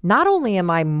thing. Not only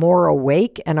am I more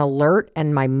awake and alert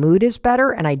and my mood is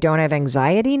better and I don't have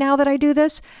anxiety now that I do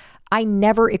this, I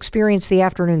never experience the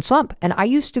afternoon slump. And I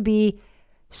used to be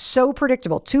so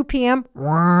predictable. 2 p.m.,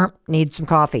 need some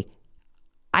coffee.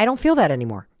 I don't feel that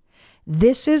anymore.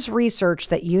 This is research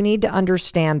that you need to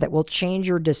understand that will change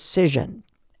your decision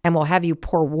and will have you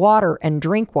pour water and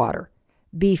drink water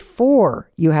before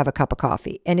you have a cup of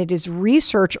coffee. And it is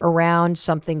research around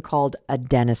something called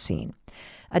adenosine.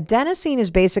 Adenosine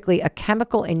is basically a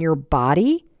chemical in your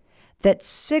body that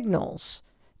signals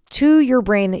to your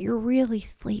brain that you're really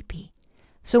sleepy.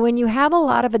 So when you have a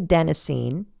lot of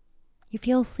adenosine, you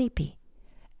feel sleepy.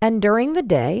 And during the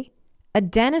day,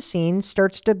 adenosine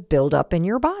starts to build up in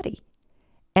your body.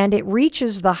 And it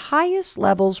reaches the highest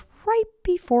levels right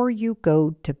before you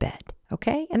go to bed.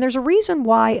 Okay. And there's a reason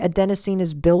why adenosine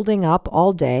is building up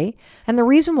all day. And the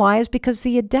reason why is because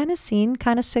the adenosine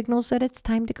kind of signals that it's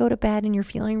time to go to bed and you're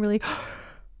feeling really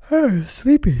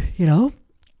sleepy,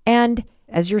 And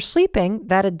as you're sleeping,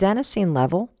 that adenosine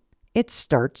level, it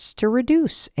starts to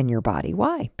reduce in your body.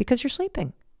 Why? Because you're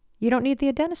sleeping. You don't need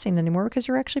the adenosine anymore because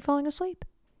you're actually falling asleep.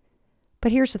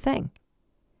 But here's the thing.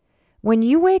 When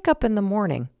you wake up in the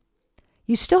morning,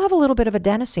 you still have a little bit of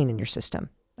adenosine in your system,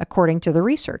 according to the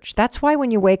research. That's why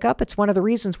when you wake up, it's one of the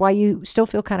reasons why you still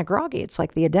feel kind of groggy. It's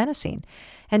like the adenosine.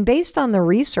 And based on the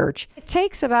research, it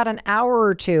takes about an hour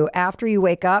or two after you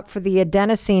wake up for the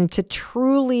adenosine to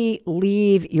truly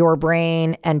leave your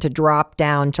brain and to drop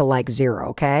down to like zero,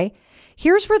 okay?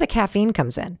 Here's where the caffeine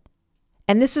comes in.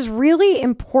 And this is really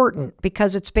important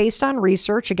because it's based on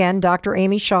research. Again, Dr.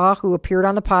 Amy Shaw, who appeared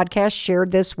on the podcast,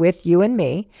 shared this with you and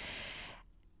me.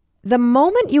 The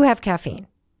moment you have caffeine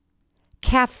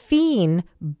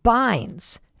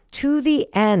binds to the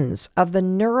ends of the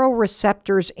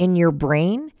neuroreceptors in your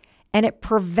brain, and it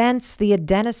prevents the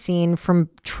adenosine from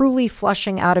truly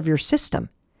flushing out of your system.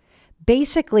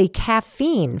 Basically,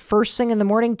 caffeine, first thing in the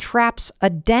morning, traps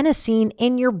adenosine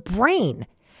in your brain.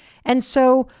 And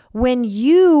so when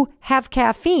you have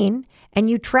caffeine and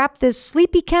you trap this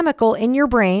sleepy chemical in your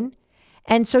brain,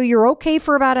 and so you're okay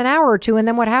for about an hour or two, and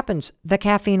then what happens? The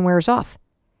caffeine wears off.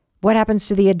 What happens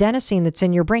to the adenosine that's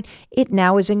in your brain? It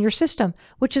now is in your system,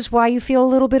 which is why you feel a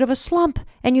little bit of a slump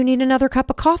and you need another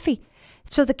cup of coffee.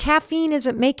 So the caffeine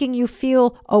isn't making you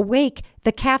feel awake.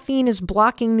 The caffeine is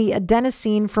blocking the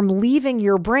adenosine from leaving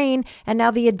your brain. And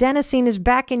now the adenosine is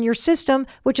back in your system,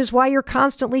 which is why you're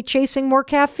constantly chasing more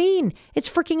caffeine. It's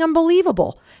freaking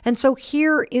unbelievable. And so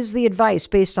here is the advice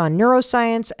based on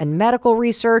neuroscience and medical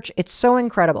research. It's so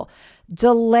incredible.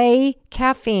 Delay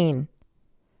caffeine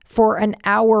for an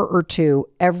hour or two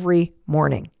every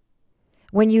morning.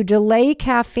 When you delay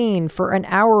caffeine for an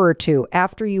hour or two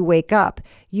after you wake up,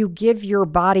 you give your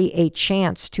body a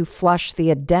chance to flush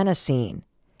the adenosine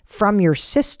from your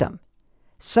system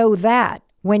so that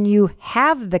when you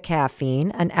have the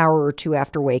caffeine an hour or two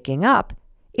after waking up,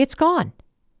 it's gone.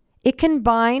 It can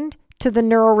bind to the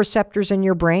neuroreceptors in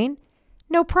your brain,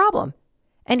 no problem.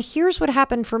 And here's what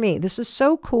happened for me. This is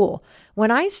so cool.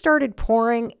 When I started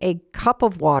pouring a cup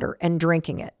of water and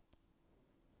drinking it,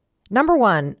 number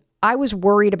one, I was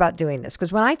worried about doing this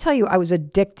because when I tell you I was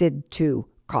addicted to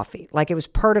coffee, like it was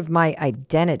part of my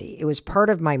identity. It was part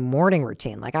of my morning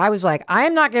routine. Like I was like, I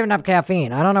am not giving up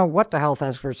caffeine. I don't know what the health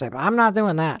experts say, but I'm not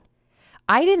doing that.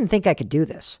 I didn't think I could do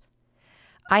this.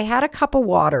 I had a cup of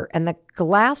water and the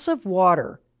glass of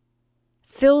water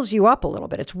fills you up a little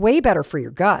bit. It's way better for your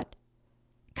gut.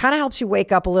 Kind of helps you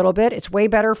wake up a little bit. It's way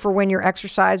better for when you're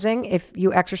exercising, if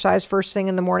you exercise first thing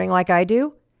in the morning like I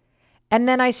do. And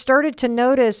then I started to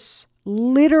notice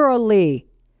literally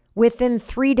within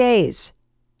 3 days,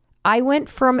 I went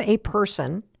from a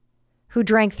person who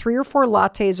drank 3 or 4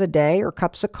 lattes a day or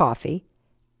cups of coffee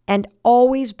and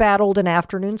always battled an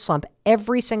afternoon slump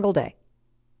every single day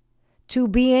to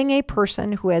being a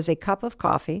person who has a cup of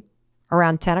coffee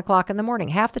around 10 o'clock in the morning.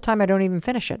 Half the time I don't even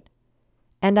finish it.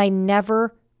 And I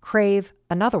never crave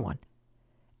another one.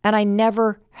 And I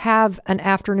never have an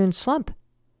afternoon slump.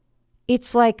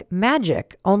 It's like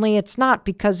magic, only it's not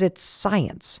because it's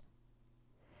science.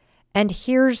 And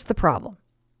here's the problem.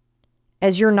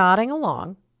 As you're nodding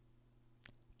along,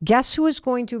 guess who is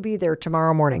going to be there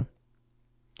tomorrow morning?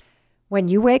 When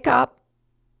you wake up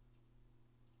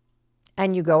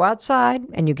and you go outside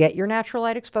and you get your natural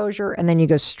light exposure and then you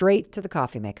go straight to the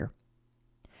coffee maker,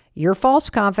 your false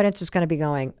confidence is going to be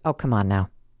going, oh, come on now.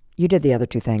 You did the other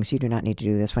two things. You do not need to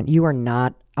do this one. You are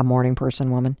not a morning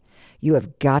person, woman. You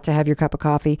have got to have your cup of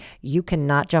coffee. You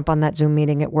cannot jump on that Zoom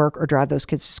meeting at work or drive those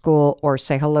kids to school or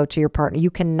say hello to your partner. You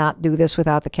cannot do this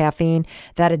without the caffeine.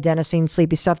 That adenosine,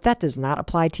 sleepy stuff, that does not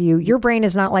apply to you. Your brain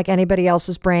is not like anybody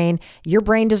else's brain. Your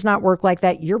brain does not work like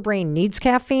that. Your brain needs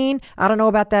caffeine. I don't know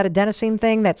about that adenosine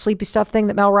thing, that sleepy stuff thing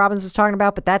that Mel Robbins was talking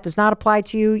about, but that does not apply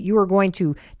to you. You are going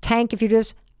to tank if you do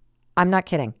this. I'm not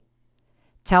kidding.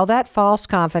 Tell that false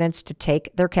confidence to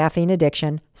take their caffeine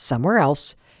addiction somewhere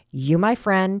else. You, my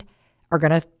friend, are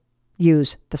going to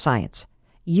use the science.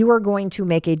 You are going to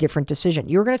make a different decision.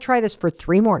 You're going to try this for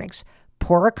 3 mornings.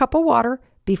 Pour a cup of water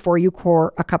before you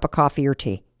pour a cup of coffee or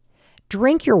tea.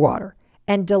 Drink your water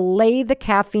and delay the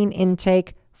caffeine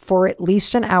intake for at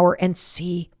least an hour and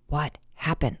see what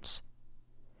happens.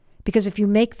 Because if you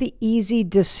make the easy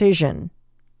decision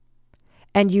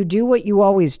and you do what you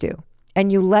always do, and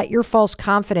you let your false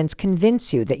confidence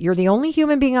convince you that you're the only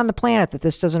human being on the planet that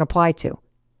this doesn't apply to,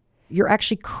 you're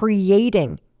actually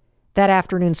creating that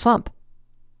afternoon slump.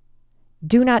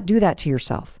 Do not do that to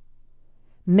yourself.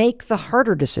 Make the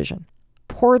harder decision.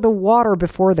 Pour the water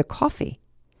before the coffee,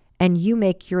 and you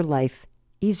make your life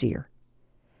easier.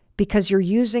 Because you're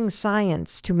using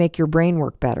science to make your brain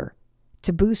work better,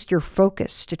 to boost your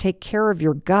focus, to take care of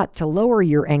your gut, to lower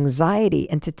your anxiety,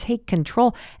 and to take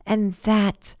control. And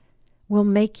that will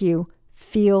make you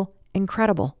feel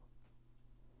incredible.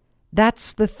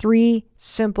 That's the 3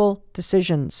 simple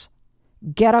decisions.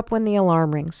 Get up when the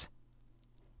alarm rings.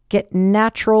 Get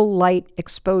natural light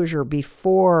exposure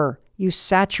before you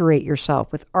saturate yourself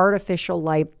with artificial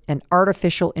light and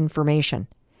artificial information.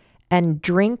 And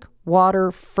drink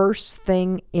water first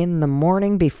thing in the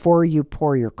morning before you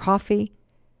pour your coffee.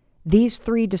 These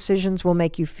 3 decisions will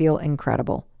make you feel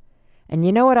incredible. And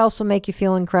you know what else will make you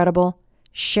feel incredible?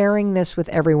 Sharing this with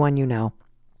everyone you know.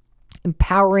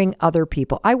 Empowering other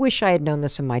people. I wish I had known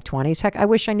this in my 20s. Heck, I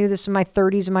wish I knew this in my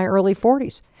 30s and my early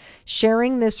 40s.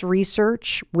 Sharing this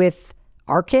research with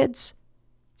our kids,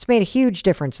 it's made a huge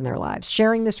difference in their lives.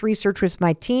 Sharing this research with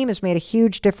my team has made a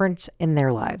huge difference in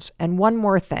their lives. And one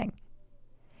more thing.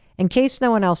 In case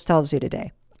no one else tells you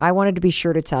today, I wanted to be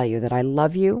sure to tell you that I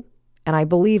love you and I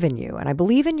believe in you and I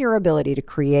believe in your ability to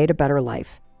create a better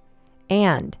life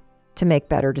and to make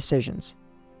better decisions.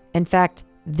 In fact,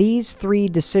 these 3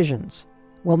 decisions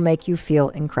will make you feel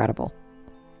incredible,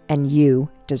 and you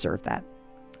deserve that.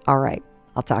 All right,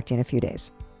 I'll talk to you in a few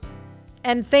days.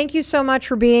 And thank you so much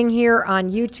for being here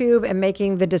on YouTube and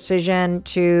making the decision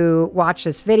to watch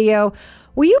this video.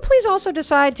 Will you please also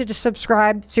decide to just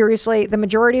subscribe? Seriously, the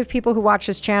majority of people who watch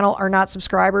this channel are not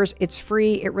subscribers. It's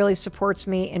free. It really supports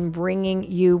me in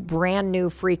bringing you brand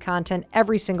new free content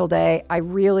every single day. I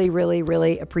really, really,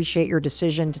 really appreciate your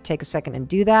decision to take a second and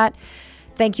do that.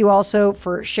 Thank you also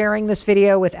for sharing this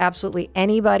video with absolutely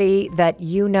anybody that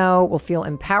you know will feel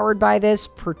empowered by this,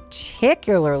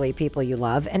 particularly people you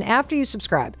love. And after you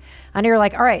subscribe, I know you're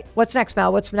like, all right, what's next,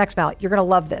 Mel? What's next, Mel? You're going to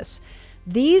love this.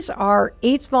 These are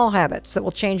 8 small habits that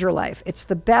will change your life. It's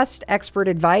the best expert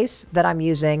advice that I'm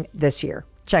using this year.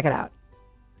 Check it out.